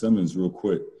Dr. Simmons real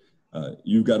quick.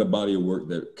 You've got a body of work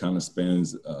that kind of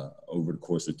spans over the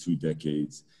course of 2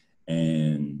 decades,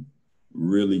 and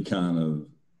really kind of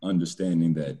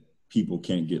understanding that people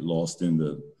can't get lost in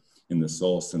the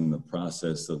sauce and the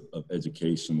process of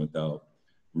education without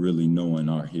really knowing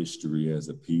our history as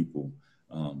a people.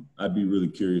 I'd be really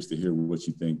curious to hear what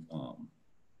you think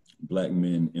Black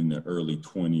men in their early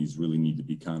 20s really need to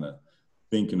be kind of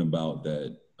thinking about,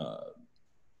 that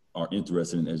are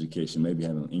interested in education, maybe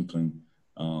having an inkling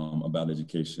about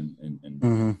education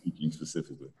and teaching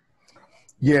specifically.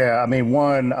 Yeah, I mean,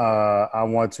 one, I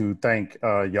want to thank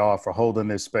y'all for holding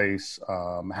this space.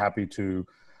 I'm happy to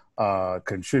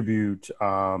contribute.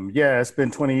 Yeah, it's been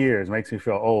 20 years, makes me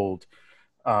feel old.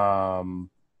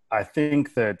 I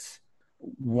think that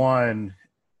one,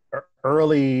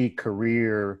 early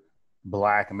career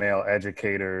Black male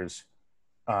educators,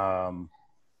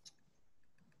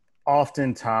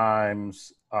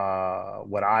 oftentimes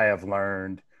what I have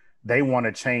learned, they want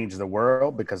to change the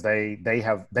world because they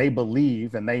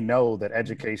believe and they know that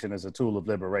education is a tool of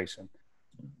liberation.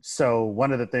 So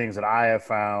one of the things that I have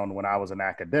found when I was an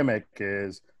academic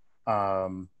is a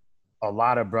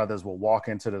lot of brothers will walk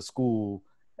into the school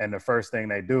and the first thing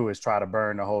they do is try to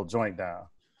burn the whole joint down.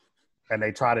 And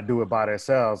they try to do it by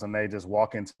themselves, and they just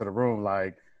walk into the room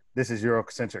like, this is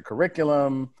Eurocentric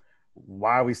curriculum.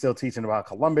 Why are we still teaching about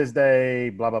Columbus Day?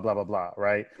 Blah, blah, blah, blah, blah,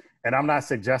 right? And I'm not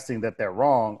suggesting that they're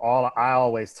wrong. All I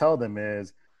always tell them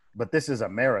is, but this is a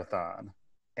marathon,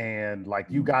 and like,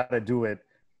 you got to do it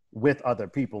with other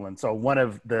people. And so one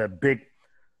of the big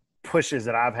pushes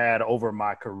that I've had over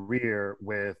my career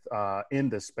with in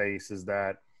the space is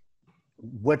that,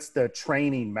 what's the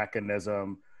training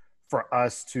mechanism for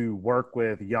us to work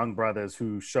with young brothers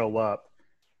who show up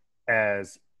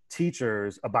as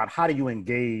teachers about how do you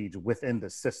engage within the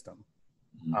system?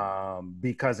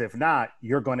 Because if not,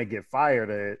 you're going to get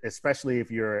fired, especially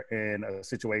if you're in a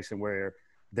situation where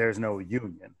there's no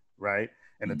union, right?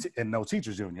 And no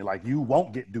teachers union. Like, you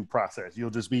won't get due process. You'll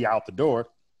just be out the door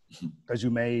because you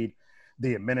made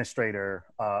the administrator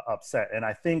upset. And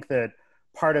I think that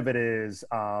part of it is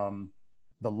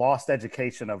the lost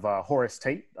education of Horace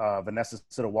Tate. Vanessa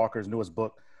Siddle Walker's newest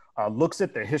book looks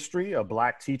at the history of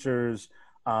Black teachers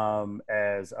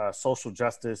as social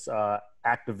justice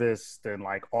activists and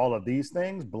like all of these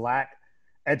things. Black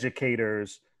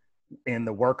educators in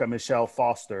the work of Michelle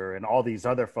Foster and all these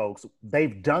other folks,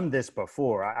 they've done this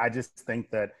before. I just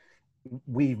think that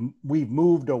we've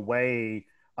moved away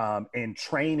in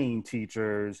training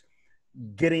teachers,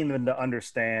 getting them to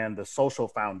understand the social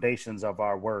foundations of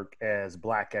our work as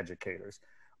Black educators.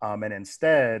 And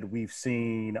instead, we've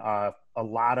seen a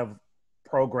lot of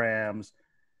programs,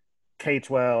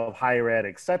 K-12, higher ed,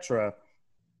 et cetera,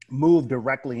 move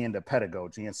directly into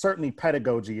pedagogy. And certainly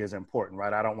pedagogy is important,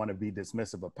 right? I don't want to be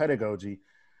dismissive of pedagogy,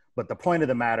 but the point of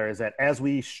the matter is that as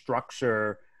we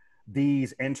structure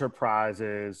these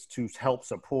enterprises to help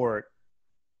support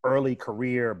early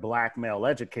career Black male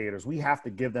educators, we have to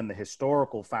give them the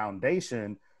historical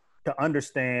foundation to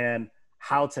understand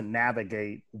how to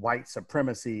navigate white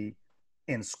supremacy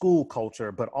in school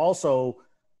culture, but also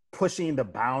pushing the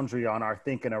boundary on our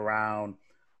thinking around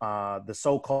the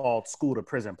so-called school to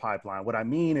prison pipeline. What I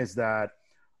mean is that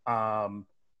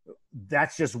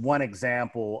that's just one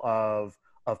example of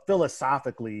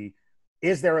philosophically,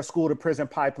 is there a school to prison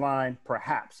pipeline?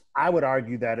 Perhaps. I would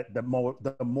argue that the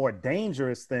more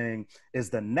dangerous thing is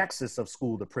the nexus of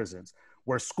school to prisons,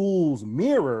 where schools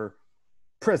mirror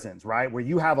prisons, right? Where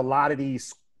you have a lot of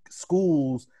these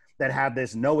schools that have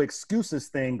this no excuses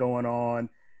thing going on.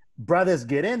 Brothers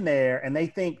get in there and they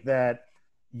think that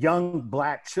young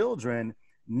Black children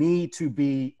need to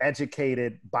be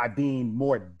educated by being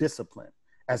more disciplined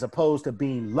as opposed to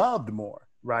being loved more,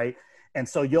 right? And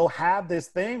so you'll have this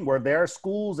thing where there are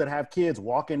schools that have kids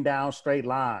walking down straight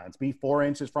lines, be 4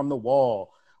 inches from the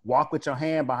wall, walk with your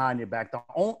hand behind your back,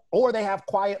 or they have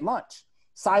quiet lunch,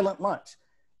 silent lunch.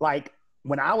 Like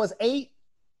when I was 8,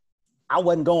 I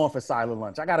wasn't going for silent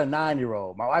lunch. I got a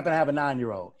 9-year-old. My wife and I have a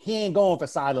 9-year-old. He ain't going for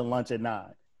silent lunch at 9.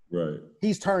 Right.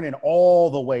 He's turning all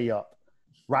the way up,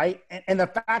 right? And the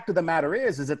fact of the matter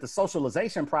is that the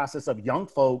socialization process of young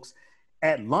folks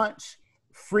at lunch,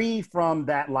 free from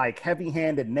that like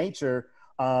heavy-handed nature,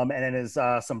 and as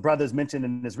some brothers mentioned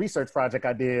in this research project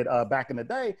I did back in the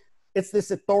day, it's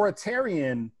this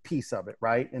authoritarian piece of it,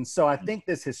 right? And so I think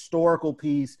this historical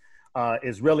piece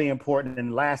is really important.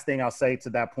 And the last thing I'll say to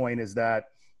that point is that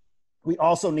we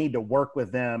also need to work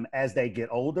with them as they get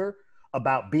older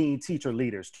about being teacher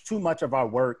leaders. Too much of our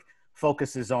work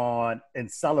focuses on and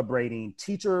celebrating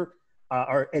teacher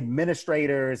or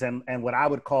administrators and what I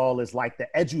would call is like the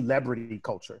edu-lebrity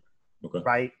culture,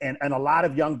 right? And a lot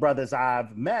of young brothers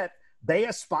I've met, they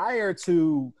aspire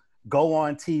to go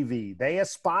on TV. They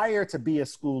aspire to be a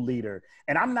school leader.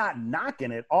 And I'm not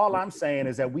knocking it. All I'm saying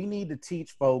is that we need to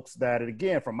teach folks that,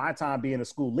 again, from my time being a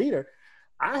school leader,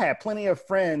 I had plenty of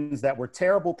friends that were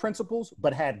terrible principals,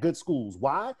 but had good schools.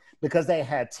 Why? Because they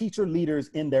had teacher leaders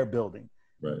in their building.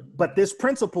 Right. But this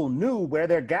principal knew where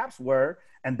their gaps were,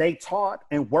 and they taught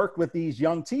and worked with these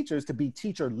young teachers to be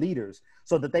teacher leaders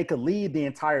so that they could lead the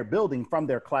entire building from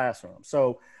their classroom.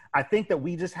 So I think that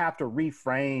we just have to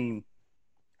reframe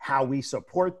how we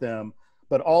support them,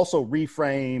 but also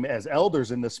reframe as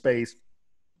elders in the space,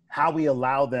 how we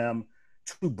allow them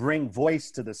to bring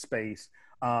voice to the space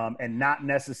and not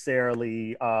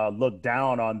necessarily look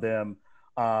down on them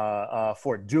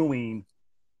for doing,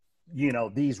 you know,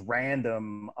 these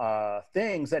random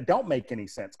things that don't make any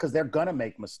sense because they're gonna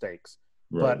make mistakes.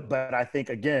 Right. But I think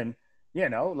again, you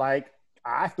know, like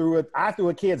I threw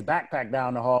a kid's backpack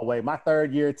down the hallway my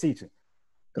 3rd year of teaching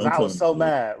because I was so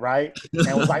mad, right?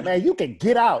 And was like, man, you can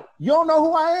get out. You don't know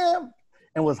who I am,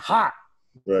 and was hot.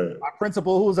 Right. My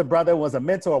principal, who was a brother, was a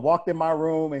mentor, walked in my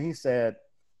room and he said,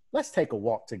 let's take a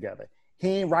walk together. He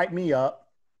didn't write me up.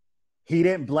 He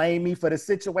didn't blame me for the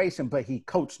situation, but he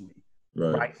coached me.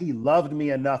 Right. He loved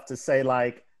me enough to say,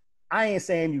 like, I ain't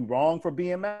saying you wrong for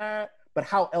being mad, but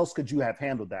how else could you have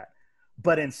handled that?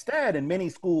 But instead, in many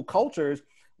school cultures,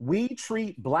 we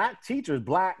treat Black teachers,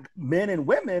 Black men and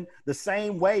women, the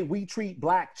same way we treat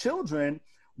Black children,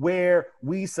 where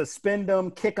we suspend them,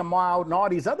 kick them out, and all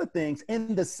these other things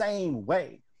in the same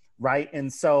way, right?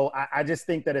 And so I just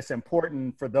think that it's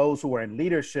important for those who are in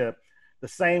leadership, the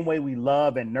same way we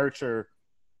love and nurture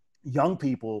young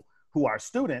people who are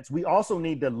students, we also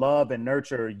need to love and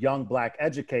nurture young Black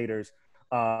educators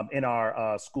in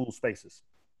our school spaces.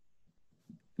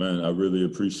 Man, I really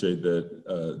appreciate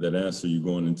that answer. You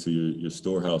going into your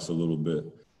storehouse a little bit.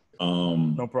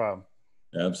 No problem.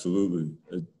 Absolutely.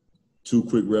 2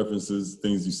 quick references,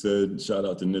 things you said. Shout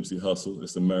out to Nipsey Hussle.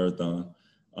 It's a marathon.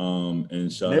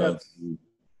 And shout out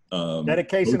to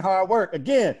dedication, hard work.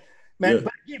 Again, man.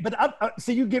 Yeah. But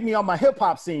see, you get me on my hip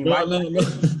hop scene, right? No.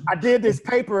 I did this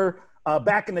paper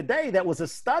back in the day that was a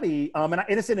study, and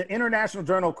it's in an international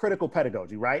journal, Critical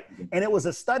Pedagogy, right? And it was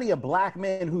a study of Black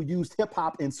men who used hip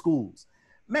hop in schools.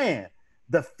 Man,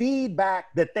 the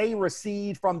feedback that they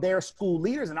received from their school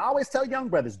leaders, and I always tell young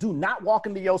brothers, do not walk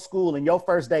into your school in your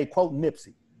first day quoting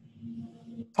Nipsey,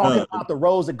 talking about the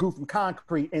roads that grew from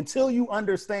concrete until you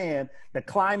understand the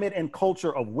climate and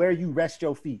culture of where you rest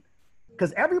your feet.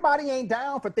 Because everybody ain't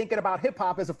down for thinking about hip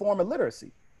hop as a form of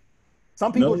literacy.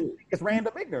 Some people think it's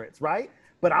random ignorance, right?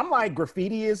 But I'm like,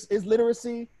 graffiti is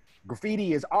literacy,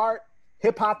 graffiti is art,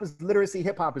 hip hop is literacy,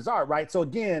 hip hop is art, right? So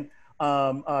again,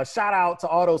 shout out to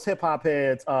all those hip hop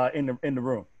heads in the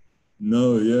room.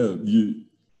 No, yeah,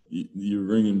 you're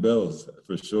ringing bells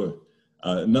for sure.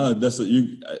 No, I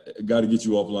got to get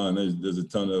you offline. There's a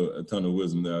ton of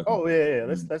wisdom there. Oh yeah,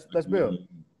 let's build.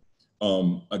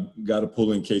 I got to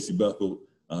pull in Casey Bethel.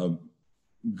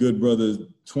 Good brother,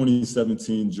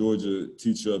 2017 Georgia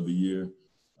Teacher of the Year,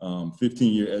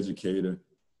 15-year educator.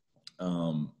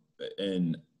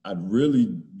 And I'd really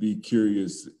be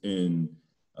curious in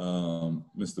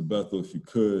Mr. Bethel, if you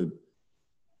could,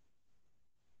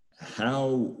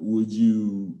 how would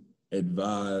you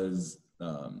advise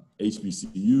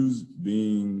HBCUs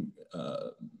being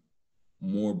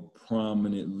more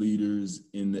prominent leaders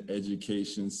in the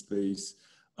education space?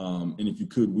 And if you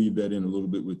could weave that in a little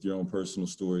bit with your own personal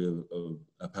story of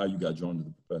how you got drawn to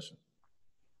the profession.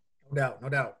 No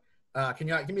doubt. Can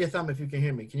you give me a thumb if you can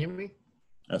hear me? Can you hear me?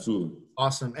 Absolutely.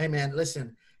 Awesome. Hey, man,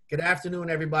 listen, good afternoon,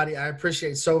 everybody. I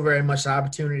appreciate so very much the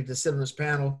opportunity to sit on this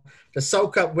panel, to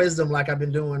soak up wisdom like I've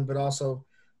been doing, but also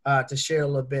to share a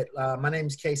little bit. My name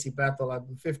is Casey Bethel. I've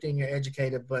been 15-year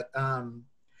educated, but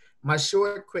my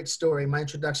short, quick story, my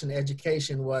introduction to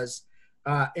education was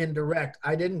indirect.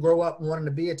 I didn't grow up wanting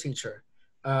to be a teacher.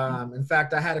 In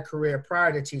fact, I had a career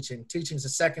prior to teaching. Teaching's a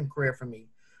second career for me.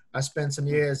 I spent some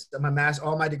years,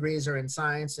 all my degrees are in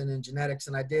science and in genetics,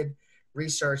 and I did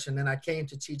research, and then I came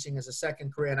to teaching as a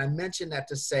second career. And I mentioned that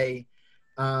to say,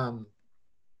 I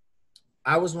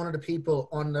was one of the people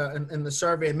on in the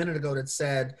survey a minute ago that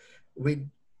said,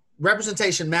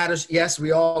 representation matters. Yes,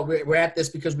 we're at this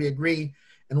because we agree.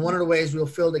 And one of the ways we'll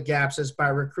fill the gaps is by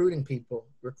recruiting people,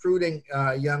 recruiting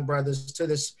young brothers to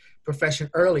this profession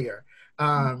earlier.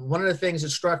 One of the things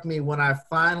that struck me when I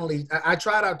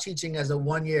tried out teaching as a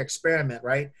one-year experiment,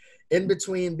 right? In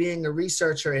between being a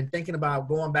researcher and thinking about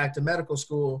going back to medical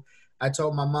school, I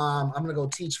told my mom, I'm gonna go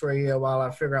teach for a year while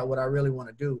I figure out what I really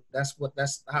wanna do. That's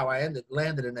how I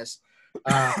landed in this.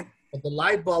 But the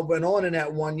light bulb went on in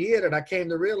that 1 year that I came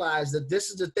to realize that this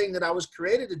is the thing that I was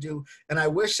created to do. And I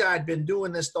wish I'd been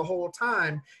doing this the whole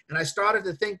time. And I started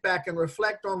to think back and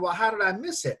reflect on, well, how did I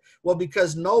miss it? Well,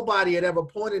 because nobody had ever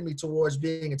pointed me towards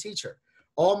being a teacher.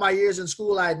 All my years in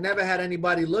school, I had never had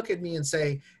anybody look at me and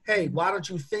say, hey, why don't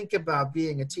you think about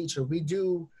being a teacher? We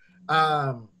do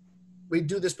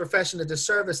this profession a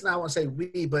disservice. Now I want to say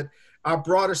we, but our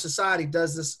broader society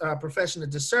does this profession a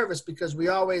disservice because we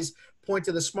always point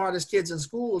to the smartest kids in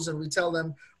schools and we tell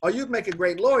them, oh, you'd make a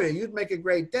great lawyer, you'd make a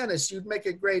great dentist, you'd make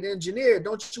a great engineer.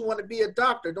 Don't you want to be a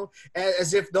doctor?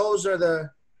 As if those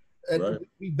are right.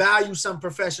 We value some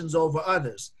professions over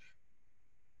others.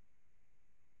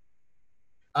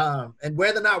 And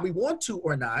whether or not we want to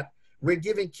or not, we're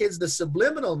giving kids the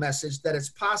subliminal message that it's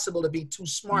possible to be too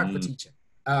smart for teaching.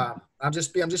 I'm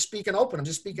just speaking open. I'm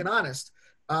just speaking honest.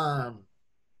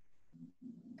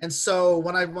 And so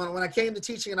when I came to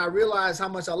teaching and I realized how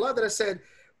much I loved it, I said,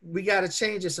 we got to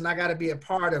change this and I got to be a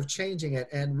part of changing it.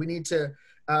 And we need to,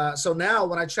 so now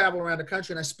when I travel around the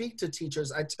country and I speak to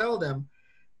teachers, I tell them,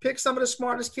 pick some of the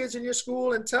smartest kids in your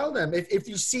school and tell them if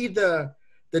you see the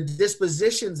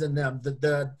dispositions in them,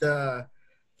 the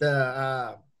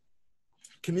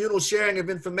communal sharing of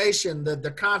information,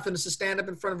 the confidence to stand up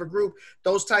in front of a group,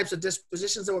 those types of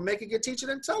dispositions that will make a good teacher,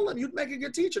 then tell them you'd make a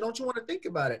good teacher. Don't you want to think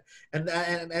about it? And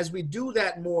as we do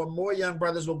that more young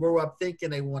brothers will grow up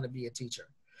thinking they want to be a teacher.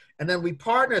 And then we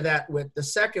partner that with the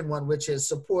second one, which is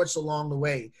supports along the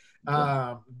way,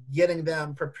 getting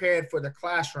them prepared for the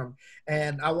classroom.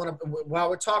 And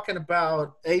while we're talking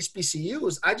about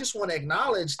HBCUs, I just want to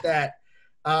acknowledge that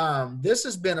this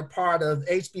has been a part of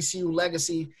HBCU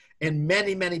legacy in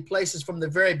many, many places from the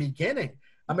very beginning.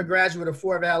 I'm a graduate of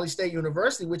Fort Valley State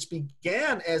University, which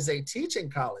began as a teaching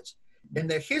college. In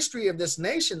the history of this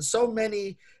nation, so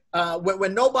many,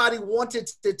 when nobody wanted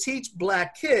to teach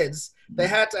Black kids, they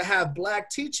had to have Black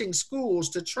teaching schools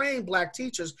to train Black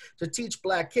teachers to teach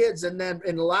Black kids. And then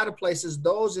in a lot of places,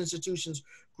 those institutions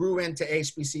grew into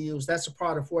HBCUs. That's a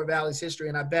part of Fort Valley's history,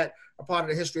 and I bet a part of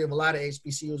the history of a lot of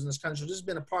HBCUs in this country. This has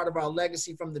been a part of our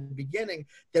legacy from the beginning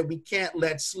that we can't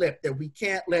let slip, that we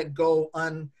can't let go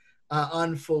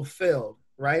unfulfilled,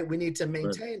 right? We need to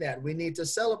maintain that. We need to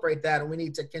celebrate that, and we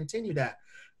need to continue that.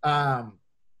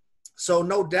 So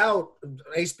no doubt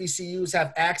HBCUs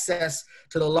have access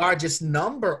to the largest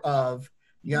number of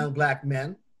young Black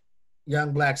men,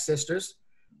 young Black sisters.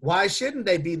 Why shouldn't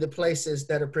they be the places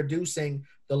that are producing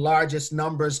the largest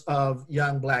numbers of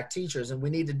young Black teachers? And we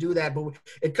need to do that, but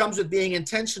it comes with being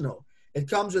intentional. It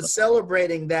comes with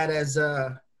celebrating that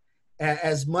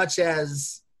as much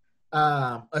as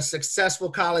a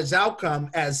successful college outcome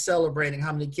as celebrating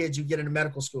how many kids you get into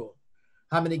medical school,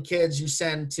 how many kids you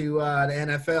send to the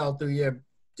NFL through your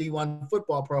D1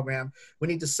 football program. We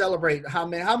need to celebrate how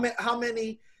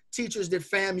many teachers did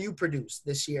FAMU produce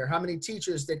this year? How many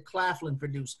teachers did Claflin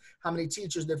produce? How many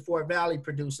teachers did Fort Valley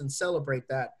produce? And celebrate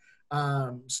that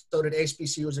so that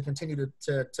HBCUs will continue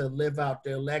to live out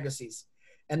their legacies.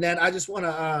 And then I just want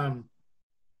to,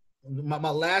 my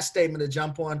last statement to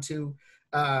jump on to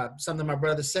something my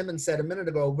brother Simmons said a minute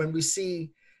ago. When we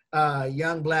see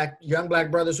young black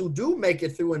brothers who do make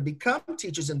it through and become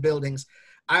teachers in buildings,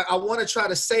 I want to try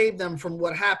to save them from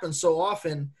what happens so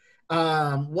often.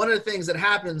 One of the things that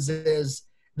happens is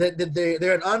that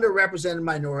they're an underrepresented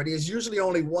minority. It's usually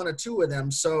only one or two of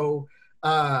them. So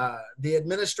the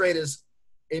administrators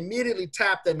immediately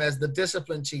tap them as the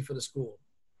discipline chief of the school.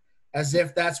 as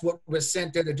if that's what we're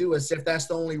sent there to do, as if that's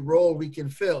the only role we can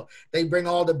fill. They bring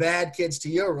all the bad kids to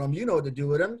your room. You know what to do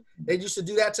with them. They used to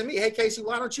do that to me. Hey, Casey,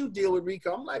 why don't you deal with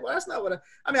Rico? I'm like, well, that's not what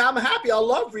I mean, I'm happy. I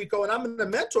love Rico, and I'm the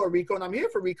mentor of Rico, and I'm here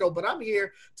for Rico, but I'm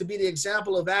here to be the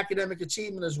example of academic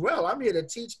achievement as well. I'm here to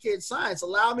teach kids science.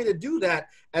 Allow me to do that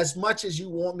as much as you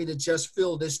want me to just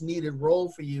fill this needed role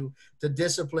for you to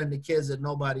discipline the kids that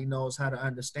nobody knows how to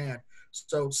understand.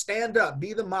 So stand up,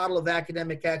 be the model of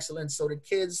academic excellence so the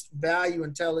kids value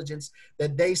intelligence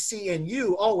that they see in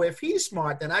you. Oh, if he's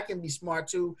smart, then I can be smart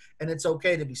too, and it's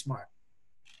okay to be smart.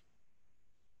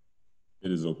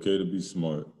 It is okay to be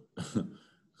smart.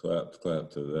 clap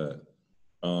to that.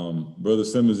 Brother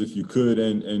Simmons, if you could,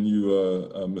 and you,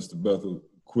 Mr. Bethel,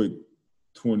 quick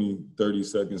 20, 30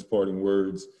 seconds parting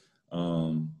words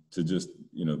to just,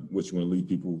 what you want to leave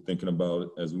people thinking about it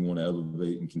as we want to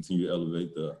elevate and continue to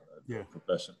elevate the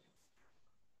profession.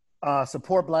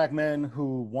 Support Black men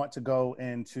who want to go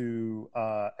into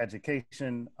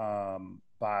education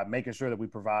by making sure that we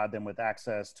provide them with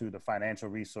access to the financial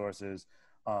resources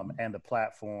and the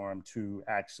platform to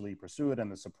actually pursue it,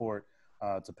 and the support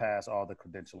to pass all the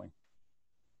credentialing.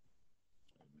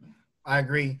 I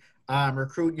agree.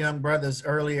 Recruit young brothers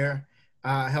earlier,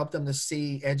 help them to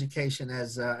see education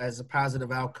as a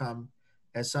positive outcome,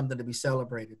 as something to be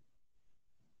celebrated.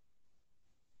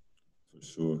 For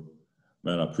sure.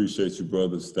 Man, I appreciate you,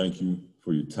 brothers. Thank you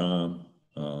for your time,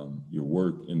 your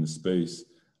work in the space.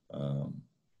 And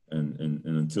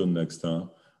until next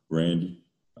time, Randy,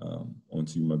 on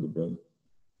to you, my good brother.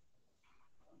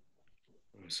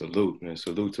 Salute, man.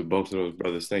 Salute to both of those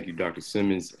brothers. Thank you, Dr.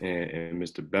 Simmons and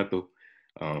Mr. Bethel.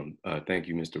 Thank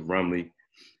you, Mr. Rumley,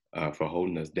 for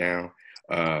holding us down.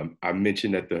 I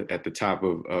mentioned at the top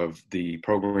of the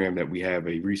program that we have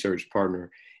a research partner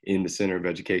in the Center of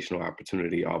Educational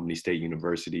Opportunity, Albany State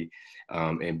University,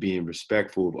 and being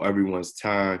respectful of everyone's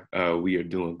time. We are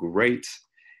doing great,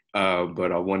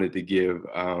 but I wanted to give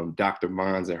Dr.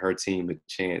 Mons and her team a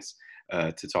chance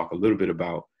to talk a little bit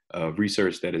about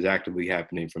research that is actively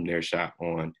happening from their shop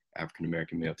on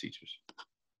African-American male teachers.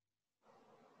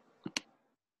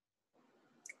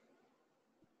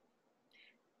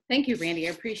 Thank you, Randy.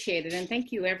 I appreciate it. And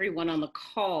thank you, everyone on the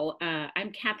call.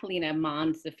 I'm Kathleen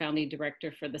Mons, the founding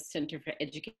director for the Center for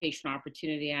Educational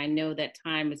Opportunity. I know that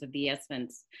time is of the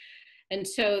essence. And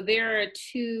so there are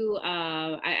two,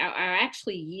 I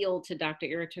actually yield to Dr.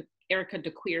 Erica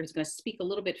DeQueer, who's going to speak a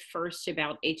little bit first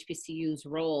about HBCU's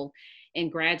role in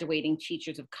graduating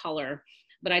teachers of color.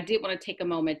 But I did want to take a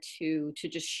moment to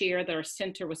just share that our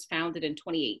center was founded in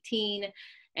 2018.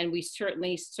 And we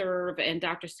certainly serve, and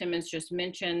Dr. Simmons just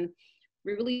mentioned,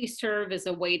 we really serve as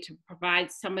a way to provide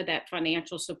some of that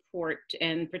financial support,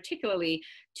 and particularly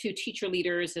to teacher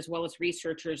leaders as well as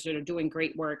researchers that are doing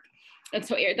great work. And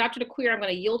so, Dr. DeQueer, I'm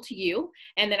going to yield to you,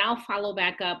 and then I'll follow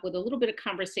back up with a little bit of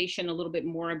conversation, a little bit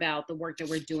more about the work that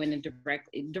we're doing and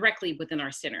directly within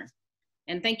our center.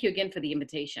 And thank you again for the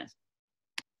invitation.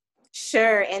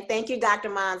 Sure, and thank you, Dr.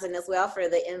 Monson, as well for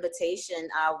the invitation.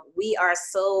 We are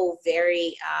so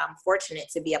very fortunate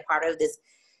to be a part of this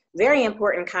very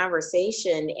important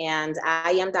conversation. And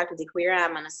I am Dr. DeQueer.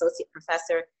 I'm an associate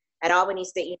professor at Albany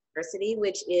State University,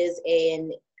 which is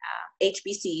an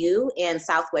HBCU in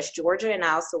Southwest Georgia. And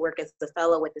I also work as a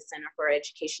fellow with the Center for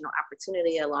Educational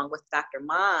Opportunity along with Dr.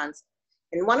 Mons.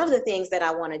 And one of the things that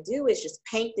I want to do is just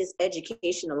paint this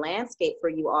educational landscape for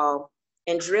you all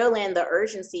and drill in the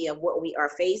urgency of what we are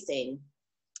facing.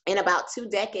 In about 2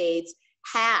 decades,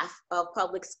 half of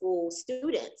public school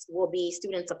students will be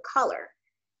students of color,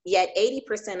 yet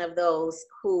 80% of those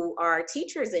who are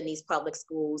teachers in these public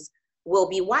schools will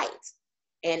be white.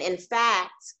 And in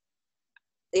fact,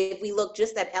 if we look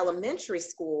just at elementary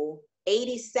school,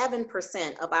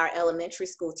 87% of our elementary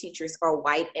school teachers are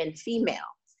white and female.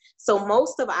 So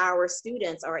most of our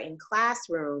students are in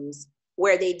classrooms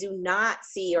where they do not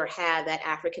see or have that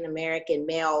African-American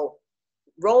male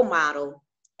role model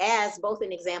as both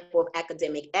an example of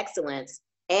academic excellence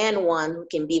and one who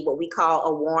can be what we call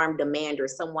a warm demander,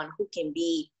 someone who can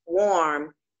be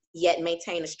warm yet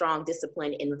maintain a strong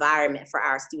disciplined environment for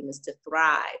our students to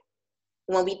thrive.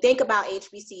 When we think about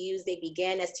HBCUs, they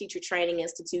began as teacher training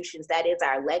institutions. That is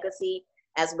our legacy,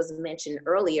 as was mentioned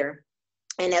earlier.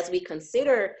 And as we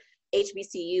consider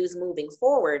HBCUs moving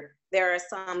forward, there are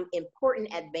some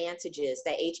important advantages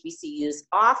that HBCUs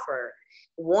offer.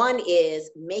 One is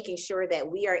making sure that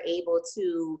we are able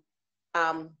to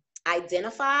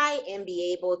identify and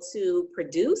be able to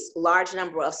produce large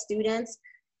number of students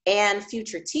and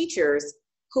future teachers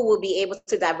who will be able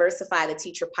to diversify the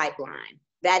teacher pipeline.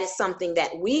 That is something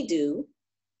that we do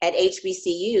at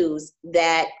HBCUs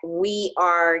that we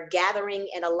are gathering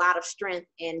in a lot of strength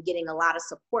and getting a lot of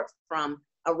support from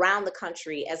around the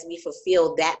country as we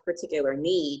fulfill that particular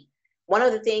need. One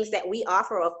of the things that we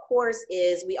offer, of course,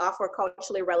 is we offer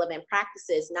culturally relevant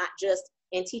practices, not just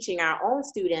in teaching our own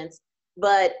students,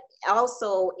 but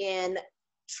also in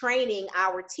training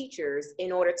our teachers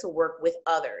in order to work with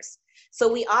others.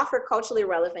 So we offer culturally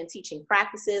relevant teaching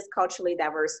practices, culturally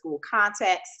diverse school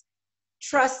contexts,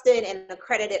 trusted and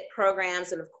accredited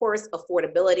programs, and of course,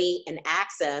 affordability and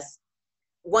access.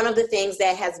 One of the things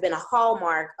that has been a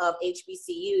hallmark of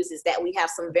HBCUs is that we have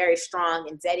some very strong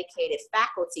and dedicated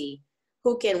faculty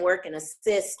who can work and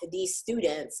assist these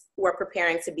students who are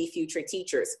preparing to be future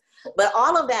teachers. But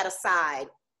all of that aside,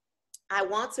 I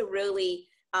want to really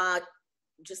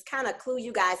just kind of clue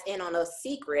you guys in on a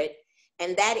secret,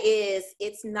 and that is,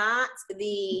 it's not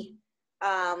the,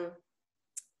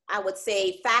 I would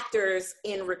say, factors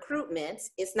in recruitment.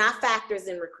 It's not factors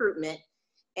in recruitment,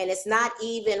 and it's not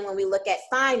even when we look at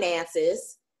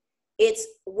finances. It's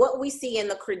what we see in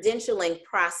the credentialing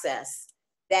process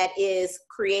that is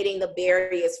creating the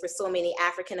barriers for so many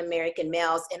African-American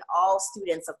males and all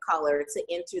students of color to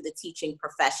enter the teaching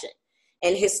profession.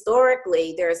 And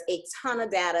historically, there's a ton of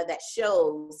data that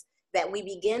shows that we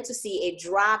begin to see a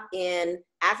drop in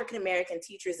African-American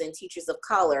teachers and teachers of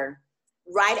color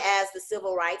right as the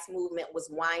civil rights movement was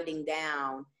winding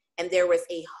down, and there was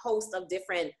a host of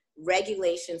different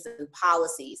regulations and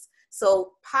policies.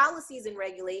 So policies and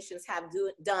regulations have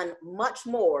done much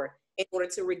more in order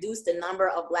to reduce the number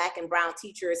of Black and brown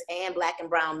teachers and Black and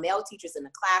brown male teachers in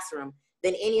the classroom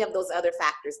than any of those other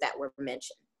factors that were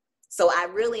mentioned. So I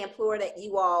really implore that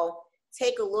you all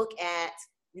take a look at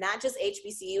not just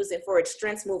HBCUs and for its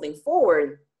strengths moving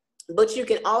forward, but you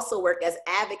can also work as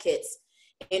advocates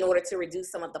in order to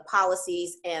reduce some of the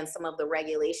policies and some of the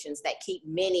regulations that keep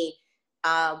many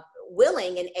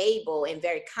willing and able and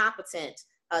very competent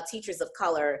teachers of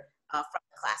color from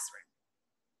the classroom.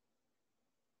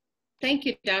 Thank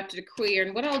you, Dr. DeCuir.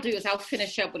 And what I'll do is I'll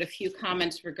finish up with a few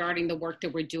comments regarding the work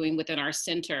that we're doing within our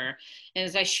center. And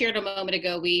as I shared a moment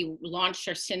ago, we launched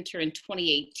our center in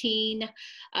 2018.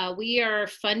 We are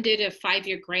funded a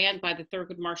 5-year grant by the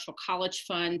Thurgood Marshall College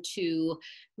Fund to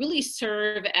really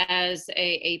serve as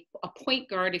a point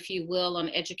guard, if you will, on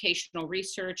educational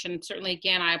research. And certainly,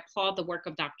 again, I applaud the work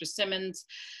of Dr. Simmons.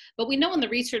 But we know in the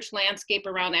research landscape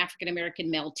around African-American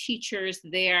male teachers,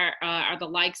 there are the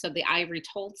likes of the Ivory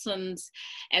Tolsons,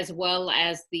 as well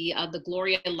as the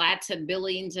Gloria Ladson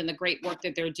Billings and the great work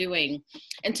that they're doing.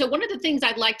 And so one of the things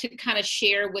I'd like to kind of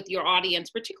share with your audience,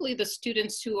 particularly the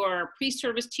students who are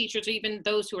pre-service teachers or even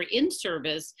those who are in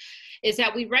service, is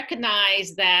that we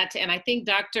recognize that, and I think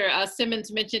Dr.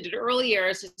 Simmons mentioned it earlier,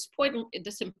 is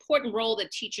this important role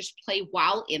that teachers play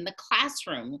while in the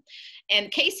classroom.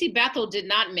 And Casey Bethel did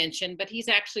not mention, but he's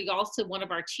actually also one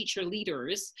of our teacher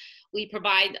leaders. We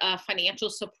provide financial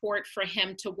support for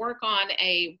him to work on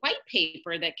a white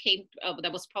paper that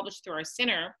that was published through our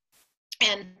center.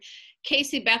 And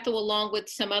Casey Bethel, along with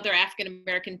some other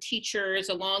African-American teachers,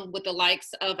 along with the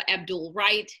likes of Abdul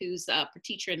Wright, who's a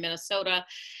teacher in Minnesota,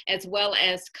 as well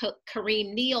as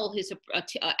Kareem Neal, who's an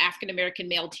African-American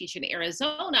male teacher in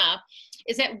Arizona,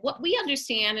 is that what we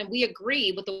understand and we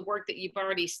agree with the work that you've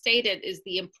already stated is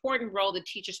the important role that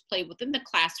teachers play within the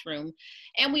classroom.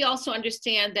 And we also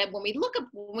understand that when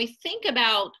we think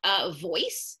about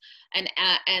voice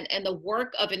and the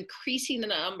work of increasing the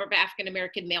number of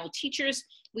African-American male teachers,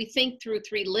 we think through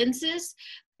 3 lenses: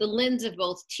 the lens of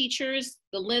both teachers,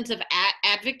 the lens of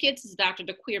advocates, as Dr.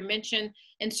 DeCuir mentioned,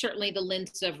 and certainly the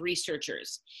lens of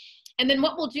researchers. And then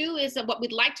what we'll do is, what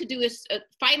we'd like to do is,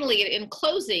 finally, in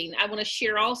closing, I want to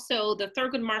share also the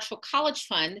Thurgood Marshall College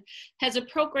Fund has a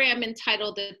program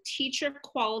entitled the Teacher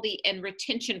Quality and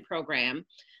Retention Program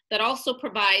that also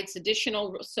provides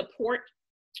additional support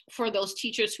for those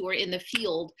teachers who are in the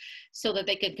field so that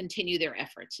they can continue their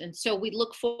efforts. And so we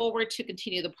look forward to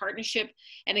continue the partnership.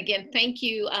 And again, thank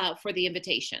you for the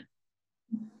invitation.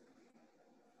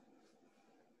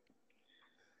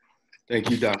 Thank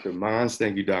you, Dr. Mons.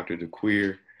 Thank you, Dr.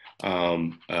 DeCuir.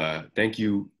 Thank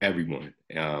you, everyone.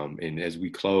 And as we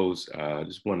close, I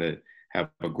just want to have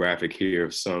a graphic here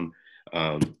of some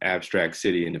abstract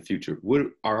city in the future. What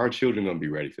are our children going to be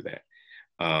ready for that?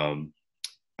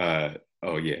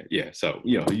 Oh, yeah. So,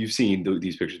 you've seen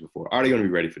these pictures before. Are they going to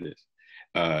be ready for this?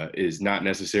 Is not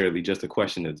necessarily just a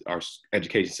question that our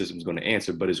education system is going to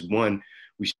answer, but it's one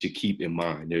we should keep in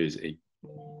mind. There is a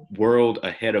world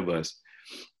ahead of us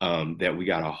that we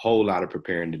got a whole lot of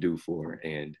preparing to do for,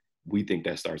 and we think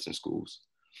that starts in schools.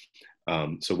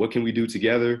 So what can we do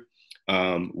together?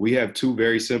 We have two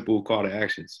very simple call to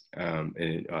actions.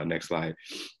 Next slide.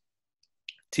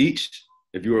 Teach.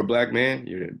 If you're a Black man,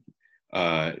 you're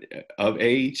of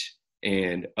age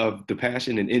and of the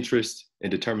passion and interest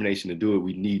and determination to do it,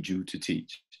 we need you to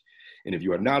teach. And if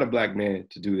you are not a Black man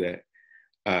to do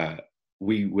that,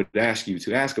 we would ask you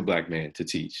to ask a Black man to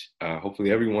teach.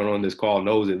 Hopefully everyone on this call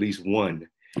knows at least one.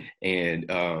 And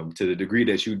to the degree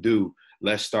that you do,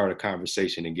 let's start a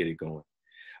conversation and get it going.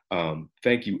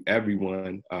 Thank you,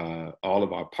 everyone, all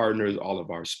of our partners, all of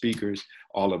our speakers,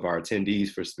 all of our attendees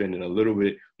for spending a little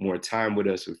bit more time with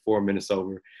us with 4 minutes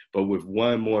over. But with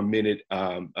 1 more minute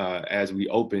as we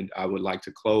opened, I would like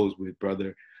to close with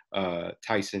Brother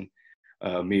Tyson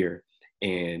Amir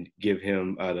and give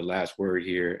him the last word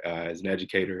here as an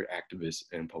educator, activist,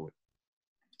 and poet.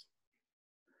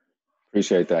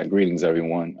 Appreciate that. Greetings,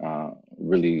 everyone.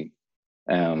 Really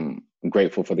am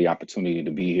grateful for the opportunity to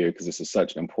be here because this is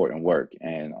such important work,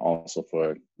 and also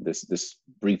for this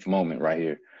brief moment right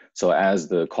here. So as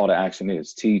the call to action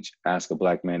is, teach, ask a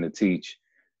Black man to teach.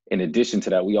 In addition to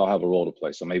that, we all have a role to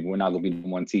play. So maybe we're not gonna be the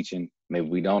one teaching, maybe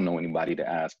we don't know anybody to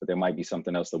ask, but there might be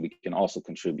something else that we can also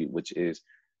contribute, which is,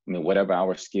 whatever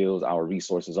our skills, our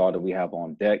resources are that we have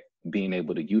on deck, being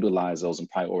able to utilize those and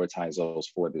prioritize those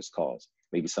for this cause.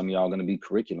 Maybe some of y'all are going to be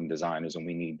curriculum designers, and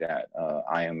we need that.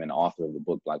 I am an author of the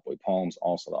book Black Boy Poems,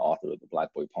 also the author of the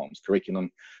Black Boy Poems curriculum.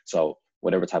 So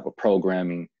whatever type of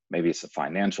programming, maybe it's a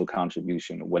financial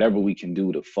contribution, whatever we can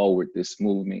do to forward this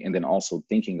movement, and then also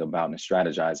thinking about and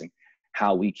strategizing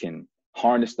how we can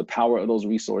harness the power of those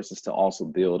resources to also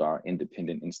build our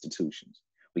independent institutions.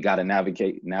 We got to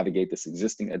navigate this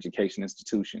existing education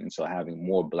institution. And so having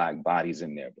more Black bodies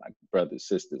in there, Black brothers,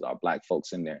 sisters, our Black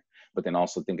folks in there, but then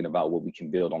also thinking about what we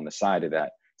can build on the side of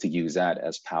that to use that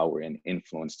as power and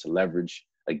influence to leverage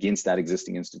against that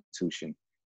existing institution,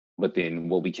 but then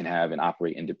what we can have and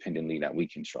operate independently that we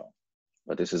control.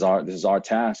 But this is our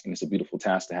task, and it's a beautiful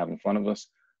task to have in front of us.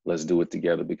 Let's do it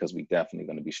together, because we definitely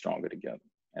going to be stronger together.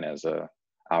 And as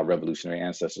our revolutionary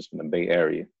ancestors from the Bay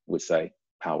Area would say,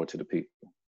 power to the people.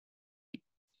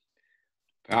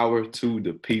 Power to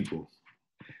the people.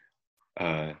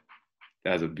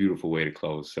 That's a beautiful way to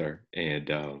close, sir. And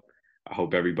I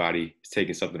hope everybody is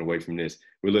taking something away from this.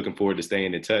 We're looking forward to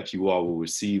staying in touch. You all will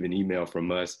receive an email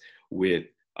from us with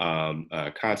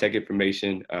contact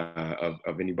information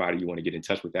of anybody you want to get in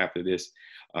touch with after this.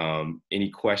 Any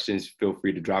questions, feel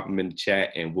free to drop them in the chat,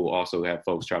 and we'll also have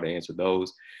folks try to answer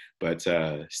those. But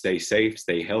stay safe,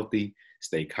 stay healthy,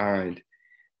 stay kind.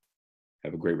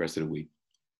 Have a great rest of the week.